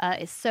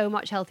 It's so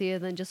much healthier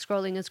than just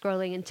scrolling and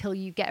scrolling until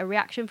you get a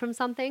reaction from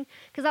something.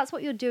 Because that's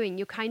what you're doing.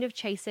 You're kind of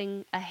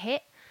chasing a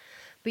hit,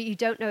 but you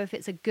don't know if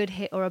it's a good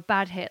hit or a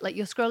bad hit. Like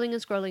you're scrolling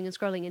and scrolling and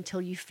scrolling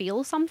until you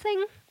feel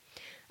something.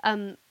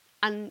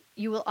 And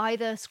you will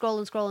either scroll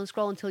and scroll and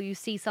scroll until you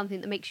see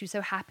something that makes you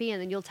so happy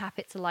and then you'll tap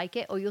it to like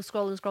it, or you'll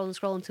scroll and scroll and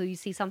scroll until you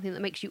see something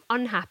that makes you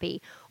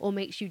unhappy or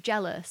makes you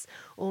jealous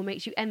or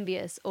makes you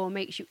envious or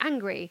makes you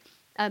angry.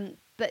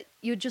 But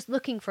you're just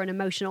looking for an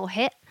emotional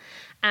hit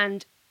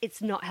and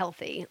it's not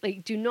healthy.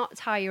 Like, do not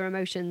tie your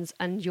emotions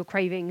and your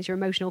cravings, your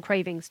emotional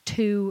cravings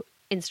to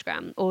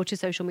Instagram or to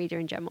social media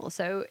in general.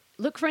 So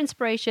look for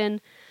inspiration,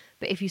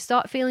 but if you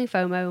start feeling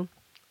FOMO,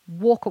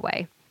 walk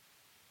away.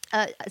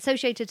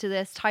 Associated to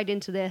this, tied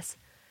into this,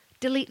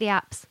 delete the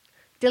apps.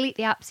 Delete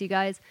the apps, you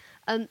guys.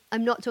 I'm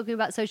not talking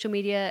about social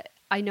media.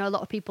 I know a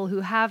lot of people who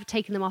have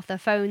taken them off their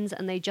phones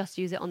and they just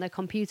use it on their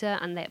computer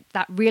and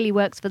that really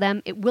works for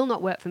them. It will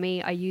not work for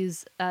me. I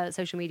use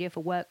social media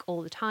for work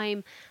all the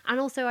time. And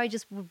also I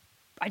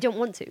don't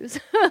want to. So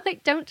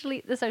like, don't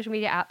delete the social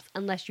media apps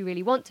unless you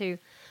really want to.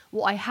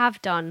 What I have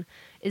done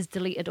is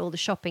deleted all the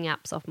shopping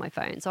apps off my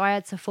phone. So I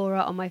had Sephora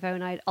on my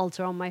phone. I had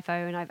Ulta on my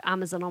phone. I have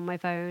Amazon on my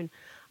phone.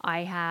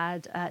 I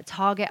had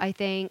Target, I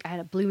think. I had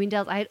a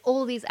Bloomingdale's. I had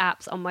all these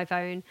apps on my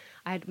phone.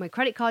 I had my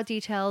credit card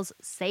details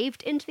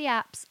saved into the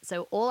apps.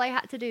 So all I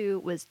had to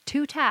do was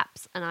 2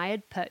 taps and I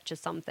had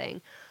purchased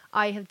something.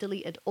 I have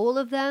deleted all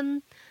of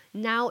them.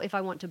 Now, if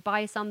I want to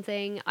buy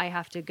something, I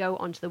have to go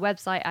onto the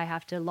website. I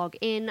have to log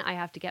in. I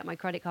have to get my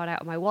credit card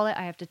out of my wallet.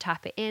 I have to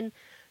tap it in.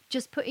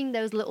 Just putting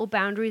those little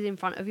boundaries in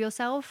front of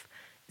yourself,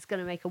 it's going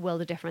to make a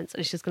world of difference.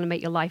 It's just going to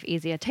make your life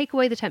easier. Take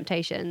away the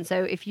temptation.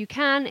 So if you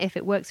can, if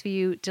it works for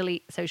you,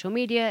 delete social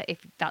media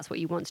if that's what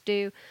you want to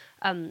do.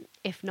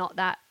 If not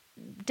that,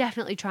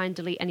 definitely try and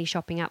delete any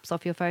shopping apps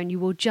off your phone. You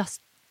will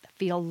just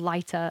feel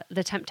lighter.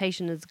 The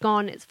temptation is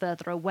gone. It's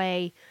further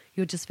away.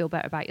 You'll just feel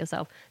better about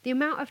yourself. The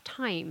amount of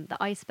time that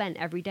I spent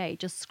every day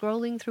just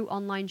scrolling through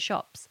online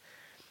shops,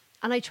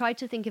 and I tried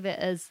to think of it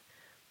as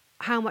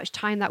how much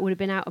time that would have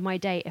been out of my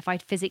day if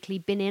I'd physically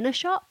been in a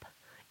shop.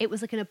 It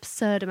was like an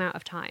absurd amount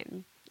of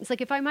time. It's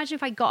like if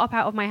I got up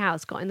out of my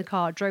house, got in the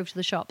car, drove to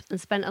the shops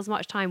and spent as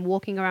much time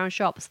walking around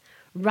shops,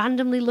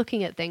 randomly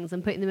looking at things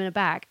and putting them in a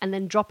bag and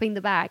then dropping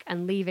the bag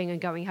and leaving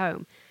and going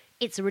home.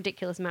 It's a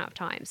ridiculous amount of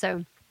time.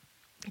 So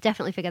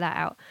definitely figure that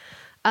out.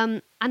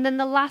 And then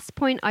the last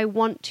point I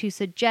want to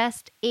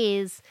suggest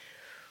is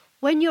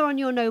when you're on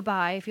your no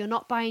buy, if you're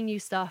not buying new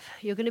stuff,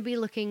 you're going to be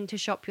looking to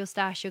shop your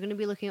stash. You're going to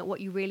be looking at what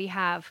you really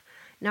have.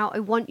 Now, I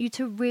want you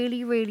to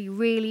really, really,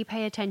 really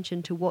pay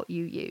attention to what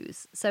you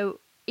use. So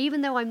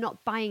even though I'm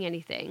not buying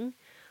anything,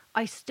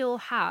 I still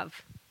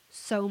have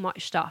so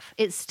much stuff.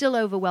 It's still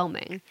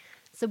overwhelming.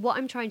 So what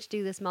I'm trying to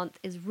do this month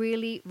is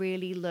really,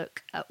 really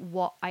look at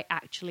what I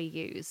actually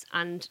use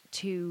and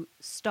to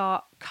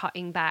start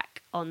cutting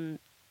back on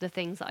the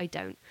things that I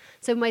don't.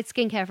 So my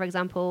skincare, for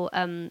example,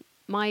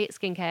 my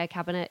skincare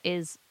cabinet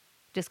is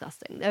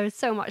disgusting. There is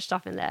so much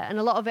stuff in there. And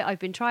a lot of it I've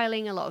been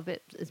trialing. A lot of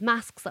it is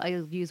masks that I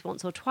use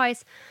once or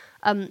twice.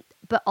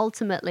 But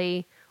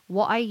ultimately,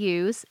 what I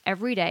use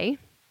every day,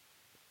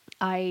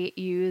 I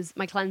use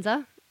my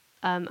cleanser.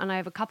 And I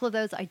have a couple of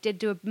those. I did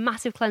do a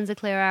massive cleanser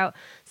clear out.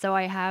 So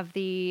I have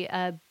the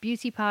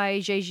Beauty Pie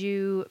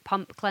Jeju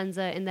Pump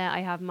Cleanser in there. I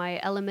have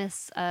my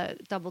Elemis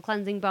Double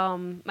Cleansing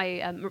Balm,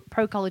 my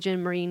Pro Collagen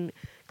Marine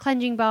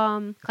Cleansing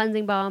Balm,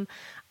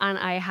 and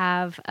I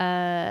have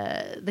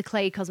the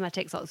Clay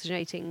Cosmetics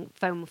Oxygenating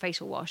Foam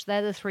Facial Wash.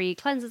 They're the 3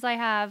 cleansers I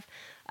have.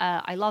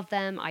 I love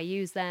them. I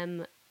use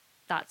them.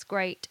 That's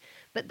great.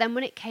 But then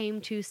when it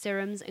came to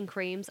serums and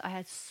creams, I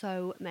had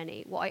so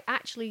many. What I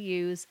actually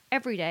use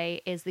every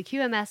day is the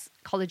QMS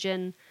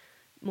Collagen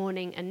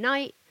morning and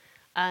night.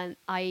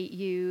 I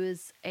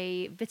use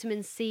a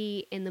vitamin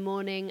C in the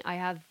morning. I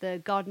have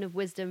the Garden of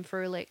Wisdom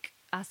Ferulic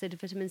Acid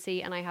Vitamin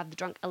C, and I have the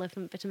Drunk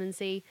Elephant Vitamin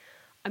C.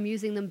 I'm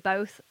using them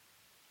both.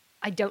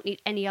 I don't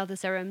need any other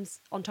serums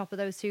on top of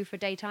those 2 for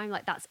daytime.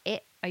 Like, that's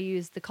it. I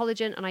use the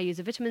collagen and I use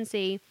a vitamin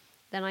C.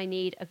 Then I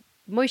need a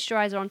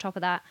moisturizer on top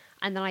of that,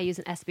 and then I use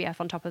an SPF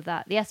on top of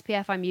that. The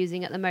SPF I'm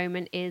using at the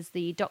moment is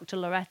the Dr.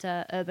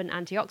 Loretta Urban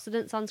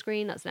Antioxidant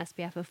Sunscreen. That's an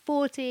SPF of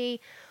 40.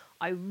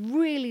 I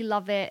really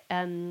love it.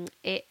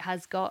 It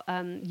has got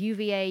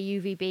UVA,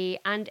 UVB,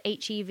 and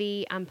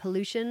HEV and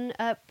pollution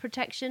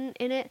protection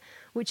in it,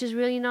 which is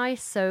really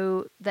nice.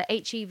 So the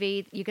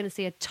HEV, you're going to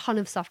see a ton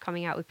of stuff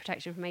coming out with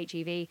protection from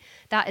HEV.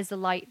 That is the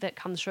light that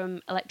comes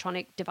from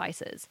electronic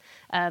devices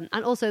and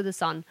also the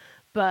sun.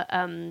 but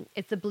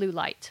it's the blue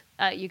light.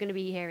 You're going to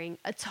be hearing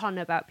a ton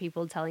about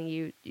people telling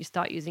you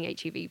start using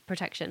HUV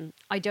protection.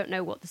 I don't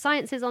know what the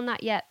science is on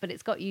that yet, but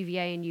it's got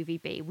UVA and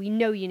UVB. We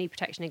know you need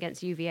protection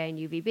against UVA and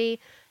UVB.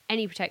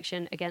 Any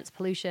protection against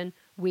pollution,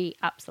 we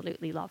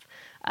absolutely love.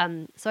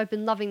 So I've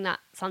been loving that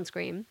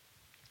sunscreen.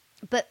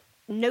 But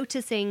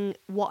noticing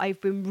what I've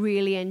been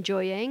really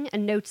enjoying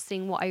and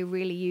noticing what I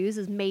really use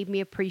has made me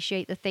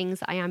appreciate the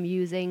things that I am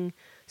using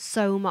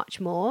so much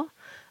more.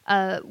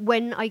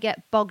 When I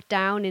get bogged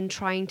down in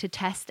trying to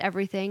test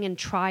everything and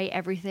try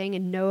everything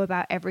and know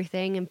about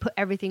everything and put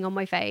everything on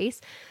my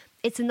face,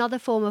 it's another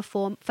form of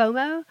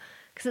FOMO,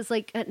 because it's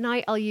like at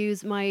night I'll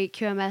use my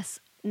QMS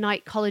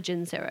night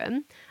collagen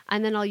serum,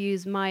 and then I'll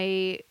use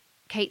my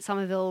Kate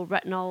Somerville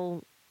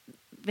retinol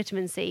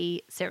vitamin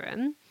C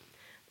serum.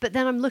 But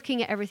then I'm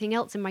looking at everything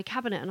else in my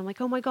cabinet and I'm like,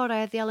 oh my God,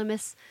 I have the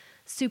Elemis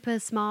Super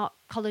Smart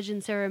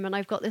Collagen Serum, and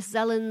I've got this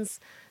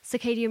Zellen's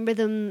Circadian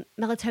Rhythm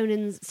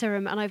Melatonin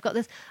Serum, and I've got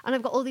this, and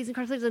I've got all these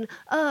incredible things, and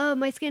oh,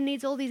 my skin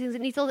needs all these things,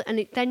 it needs all,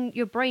 then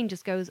your brain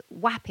just goes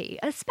whappy,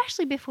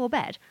 especially before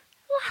bed.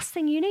 Last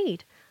thing you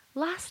need.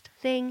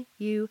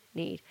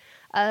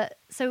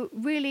 So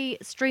really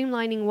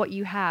streamlining what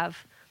you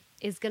have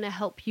is going to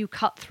help you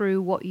cut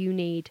through what you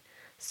need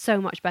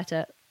so much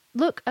better.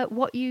 Look at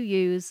what you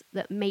use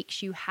that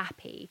makes you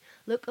happy.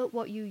 Look at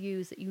what you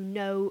use that you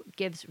know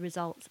gives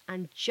results,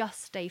 and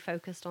just stay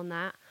focused on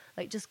that.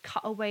 Like, just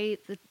cut away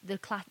the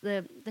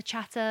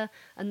chatter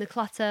and the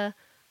clutter.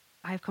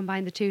 I've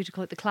combined the two to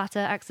call it the clatter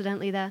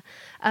accidentally there.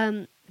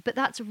 But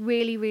that's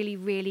really, really,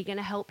 really going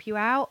to help you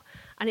out.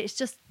 And it's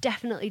just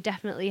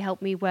definitely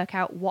helped me work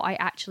out what I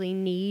actually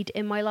need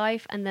in my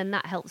life. And then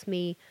that helps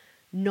me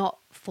not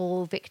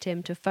fall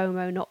victim to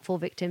FOMO, not fall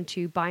victim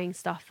to buying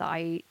stuff that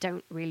I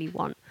don't really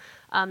want.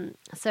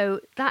 So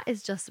that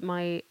is just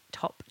my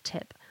top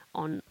tip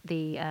on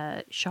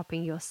the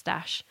shopping your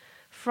stash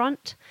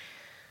front.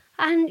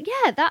 And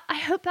yeah, I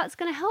hope that's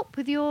going to help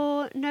with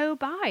your no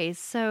buys.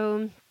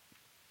 So,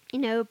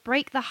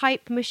 break the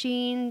hype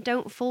machine,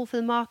 don't fall for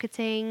the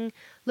marketing,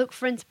 look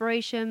for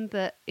inspiration,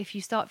 but if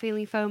you start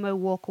feeling FOMO,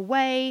 walk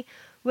away,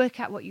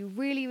 work out what you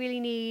really, really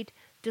need,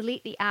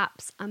 delete the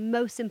apps, and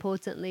most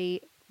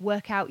importantly,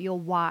 work out your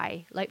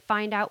why. Like,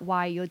 find out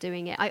why you're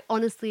doing it. I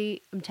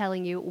honestly am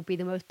telling you, it will be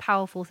the most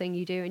powerful thing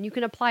you do, and you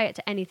can apply it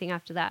to anything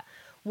after that.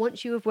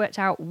 Once you have worked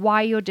out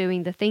why you're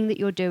doing the thing that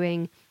you're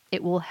doing,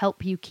 it will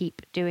help you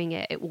keep doing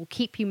it. It will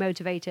keep you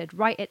motivated.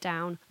 Write it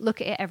down, look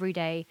at it every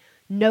day,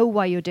 know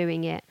why you're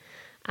doing it,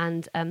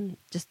 and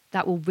just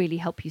that will really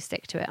help you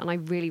stick to it. And I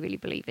really, really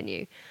believe in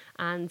you.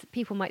 And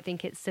people might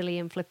think it's silly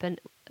and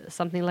flippant,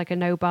 something like a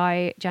no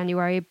buy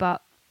January,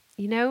 but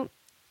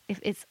if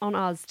it's on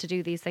us to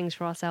do these things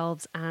for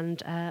ourselves,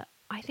 and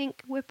I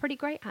think we're pretty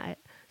great at it.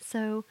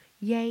 So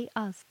yay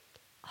us.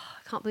 Oh,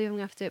 I can't believe I'm going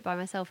to have to do it by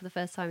myself for the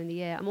first time in the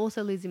year. I'm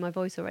also losing my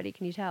voice already.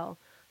 Can you tell?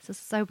 It's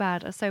so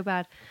bad. It's so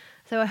bad.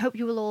 So I hope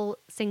you will all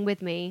sing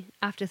with me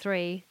after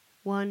 3.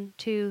 1,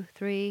 2,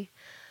 3.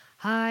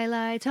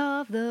 Highlight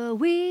of the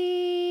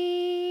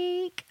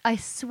week. I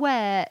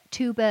swear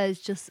 2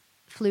 birds just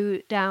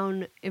flew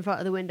down in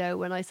front of the window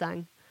when I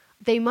sang.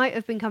 They might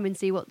have been coming to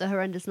see what the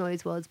horrendous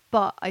noise was,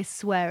 but I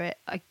swear it.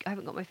 I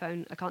haven't got my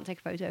phone. I can't take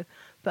a photo.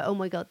 But oh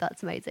my God,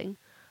 that's amazing.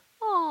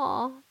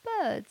 Aw,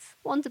 birds.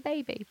 One's a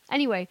baby.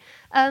 Anyway,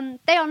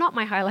 they are not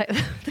my highlight of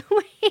the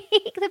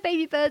week. The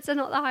baby birds are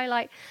not the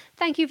highlight.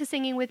 Thank you for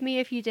singing with me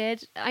if you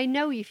did. I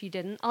know if you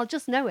didn't. I'll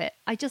just know it.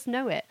 I just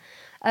know it.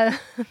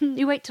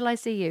 You wait till I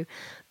see you.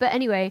 But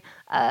anyway,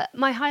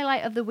 my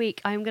highlight of the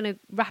week, I'm going to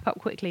wrap up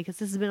quickly because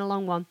this has been a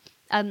long one.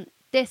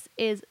 This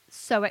is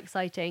so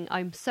exciting.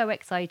 I'm so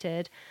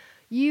excited.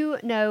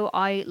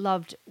 I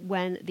loved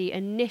when the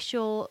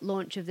initial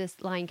launch of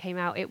this line came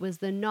out. It was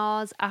the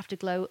NARS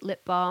Afterglow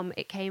Lip Balm.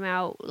 It came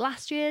out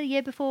last year, the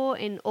year before,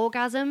 in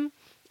Orgasm.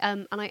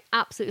 And I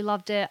absolutely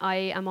loved it. I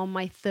am on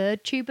my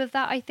 3rd tube of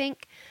that, I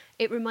think.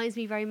 It reminds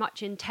me very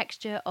much in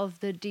texture of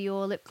the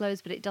Dior lip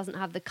glows, but it doesn't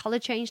have the color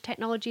change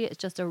technology. It's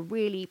just a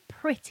really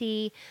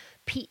pretty,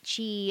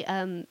 peachy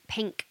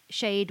pink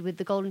shade with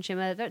the golden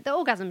shimmer, the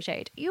Orgasm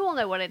shade. You all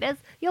know what it is.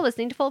 You're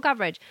listening to Full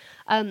Coverage.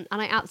 And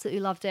I absolutely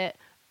loved it.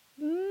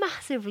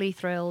 Massively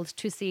thrilled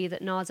to see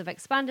that NARS have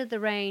expanded the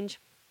range.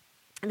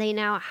 They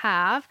now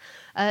have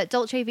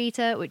Dolce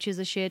Vita, which is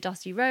a sheer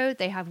Dusty Road.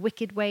 They have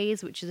Wicked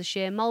Ways, which is a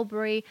sheer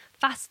Mulberry.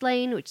 Fast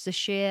Lane, which is a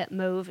sheer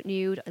Mauve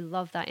Nude. I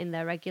love that in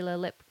their regular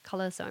lip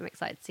colour, so I'm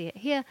excited to see it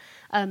here.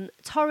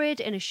 Torrid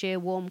in a sheer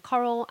Warm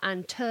Coral,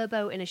 and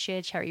Turbo in a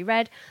sheer Cherry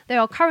Red. They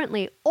are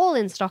currently all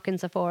in stock in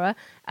Sephora.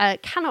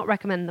 Cannot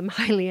recommend them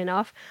highly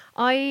enough.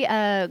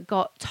 I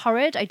got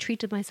Torrid. I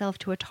treated myself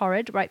to a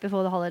Torrid right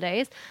before the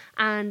holidays,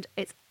 and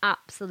it's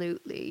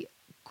absolutely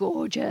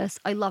gorgeous.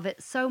 I love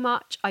it so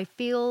much. I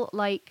feel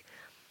like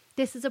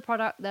this is a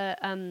product that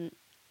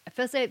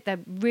firstly, they're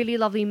really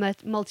lovely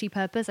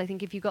multi-purpose. I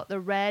think if you got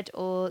the red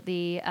or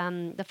the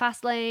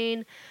Fast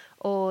Lane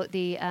or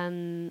the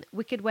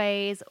Wicked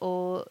Ways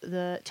or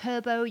the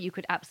Turbo, you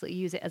could absolutely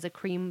use it as a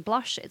cream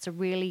blush. It's a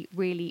really,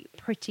 really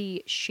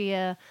pretty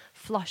sheer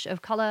flush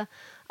of color.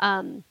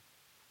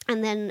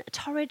 And then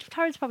Torrid.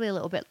 Torrid's probably a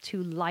little bit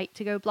too light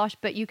to go blush,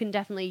 but you can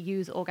definitely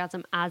use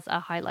Orgasm as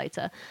a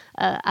highlighter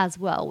as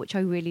well, which I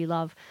really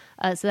love.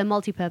 So they're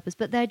multi-purpose,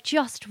 but they're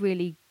just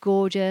really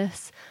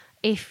gorgeous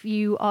if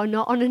you are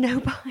not on a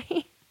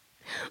no-buy.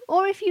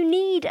 Or if you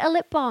need a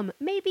lip balm.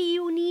 Maybe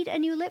you need a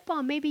new lip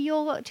balm. Maybe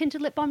your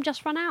tinted lip balm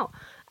just ran out.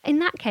 In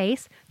that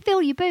case,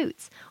 fill your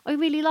boots. I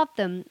really love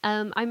them.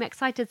 I'm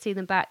excited to see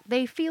them back.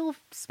 They feel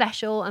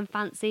special and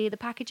fancy. The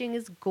packaging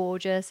is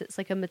gorgeous. It's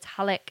like a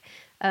metallic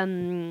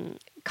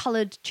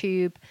coloured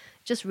tube.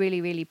 Just really,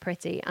 really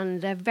pretty.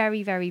 And they're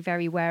very, very,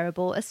 very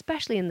wearable,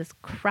 especially in this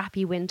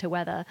crappy winter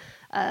weather.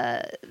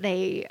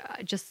 They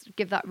just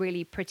give that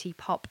really pretty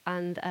pop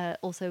and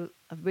also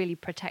are really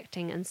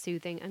protecting and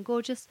soothing and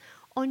gorgeous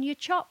on your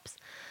chops.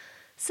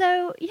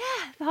 So,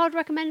 yeah, hard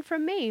recommend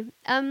from me.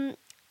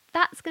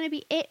 That's going to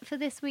be it for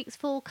this week's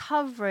full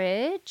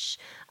coverage.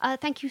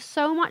 Thank you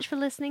so much for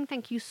listening.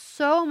 Thank you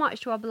so much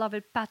to our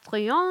beloved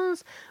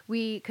Patreons.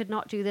 We could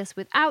not do this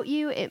without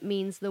you. It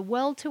means the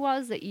world to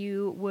us that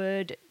you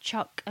would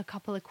chuck a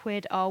couple of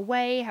quid our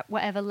way,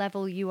 whatever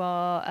level you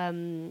are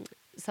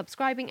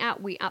subscribing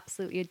at. We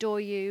absolutely adore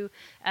you.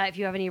 If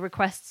you have any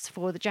requests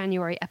for the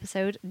January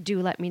episode,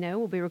 do let me know.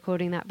 We'll be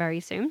recording that very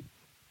soon.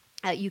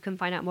 You can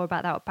find out more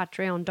about that at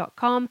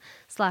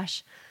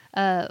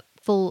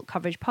patreon.com/full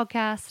coverage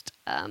podcast,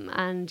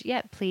 and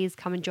yeah, please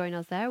come and join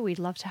us there. We'd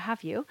love to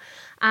have you.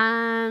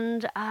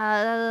 And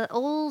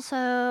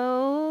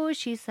also,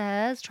 she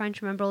says, trying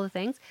to remember all the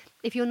things,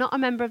 if you're not a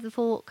member of the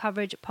Full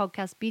Coverage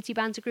Podcast Beauty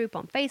Banter group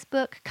on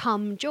Facebook,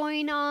 come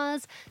join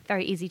us.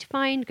 Very easy to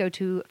find. Go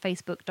to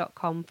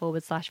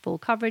facebook.com/full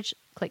coverage,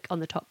 click on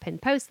the top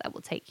pinned post. That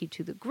will take you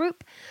to the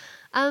group.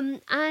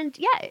 And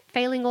yeah,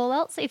 failing all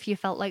else, if you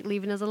felt like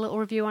leaving us a little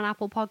review on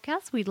Apple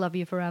Podcasts, we'd love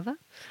you forever.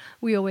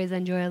 We always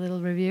enjoy a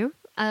little review.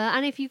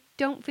 And if you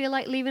don't feel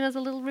like leaving us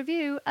a little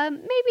review,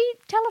 maybe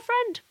tell a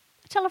friend.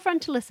 Tell a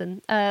friend to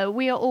listen.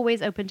 We are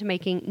always open to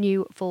making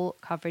new Full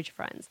Coverage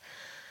friends.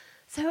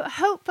 So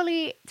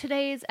hopefully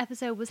today's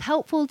episode was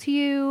helpful to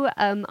you,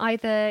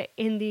 either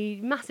in the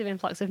massive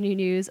influx of new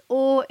news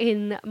or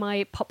in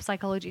my pop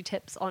psychology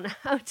tips on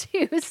how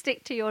to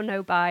stick to your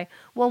no-buy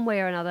one way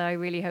or another. I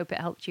really hope it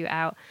helped you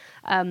out.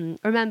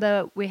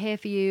 Remember, we're here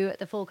for you.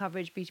 The Full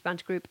Coverage Beauty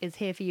Banter group is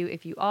here for you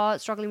if you are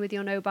struggling with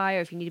your no-buy or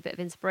if you need a bit of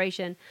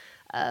inspiration.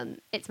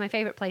 It's my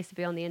favorite place to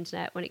be on the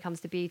internet when it comes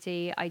to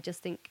beauty. I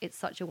just think it's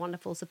such a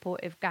wonderful,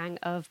 supportive gang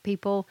of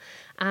people.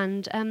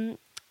 And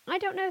I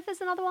don't know if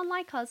there's another one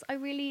like us. I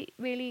really,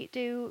 really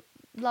do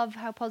love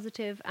how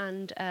positive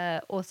and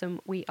awesome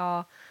we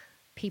are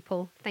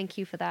people. Thank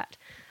you for that.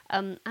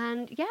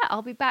 And yeah,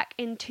 I'll be back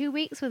in 2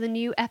 weeks with a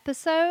new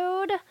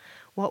episode.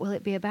 What will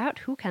it be about?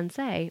 Who can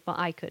say? Well,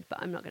 I could,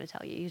 but I'm not going to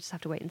tell you. You just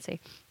have to wait and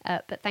see.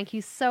 But thank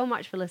you so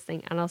much for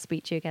listening, and I'll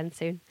speak to you again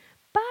soon.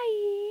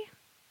 Bye.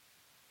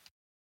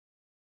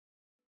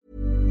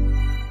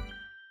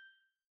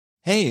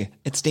 Hey,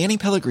 it's Danny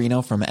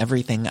Pellegrino from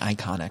Everything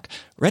Iconic.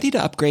 Ready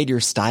to upgrade your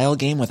style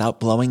game without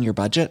blowing your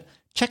budget?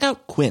 Check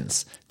out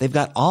Quince. They've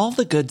got all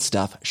the good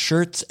stuff,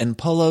 shirts and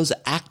polos,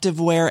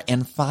 activewear,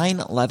 and fine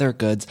leather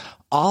goods,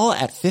 all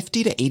at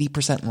 50 to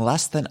 80%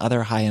 less than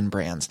other high-end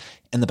brands.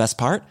 And the best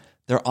part?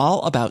 They're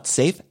all about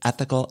safe,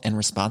 ethical, and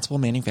responsible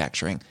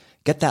manufacturing.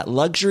 Get that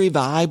luxury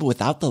vibe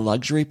without the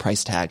luxury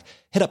price tag.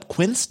 Hit up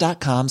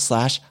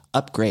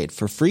quince.com/upgrade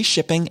for free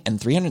shipping and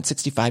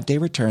 365-day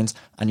returns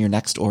on your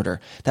next order.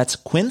 That's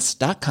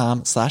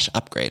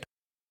quince.com/upgrade.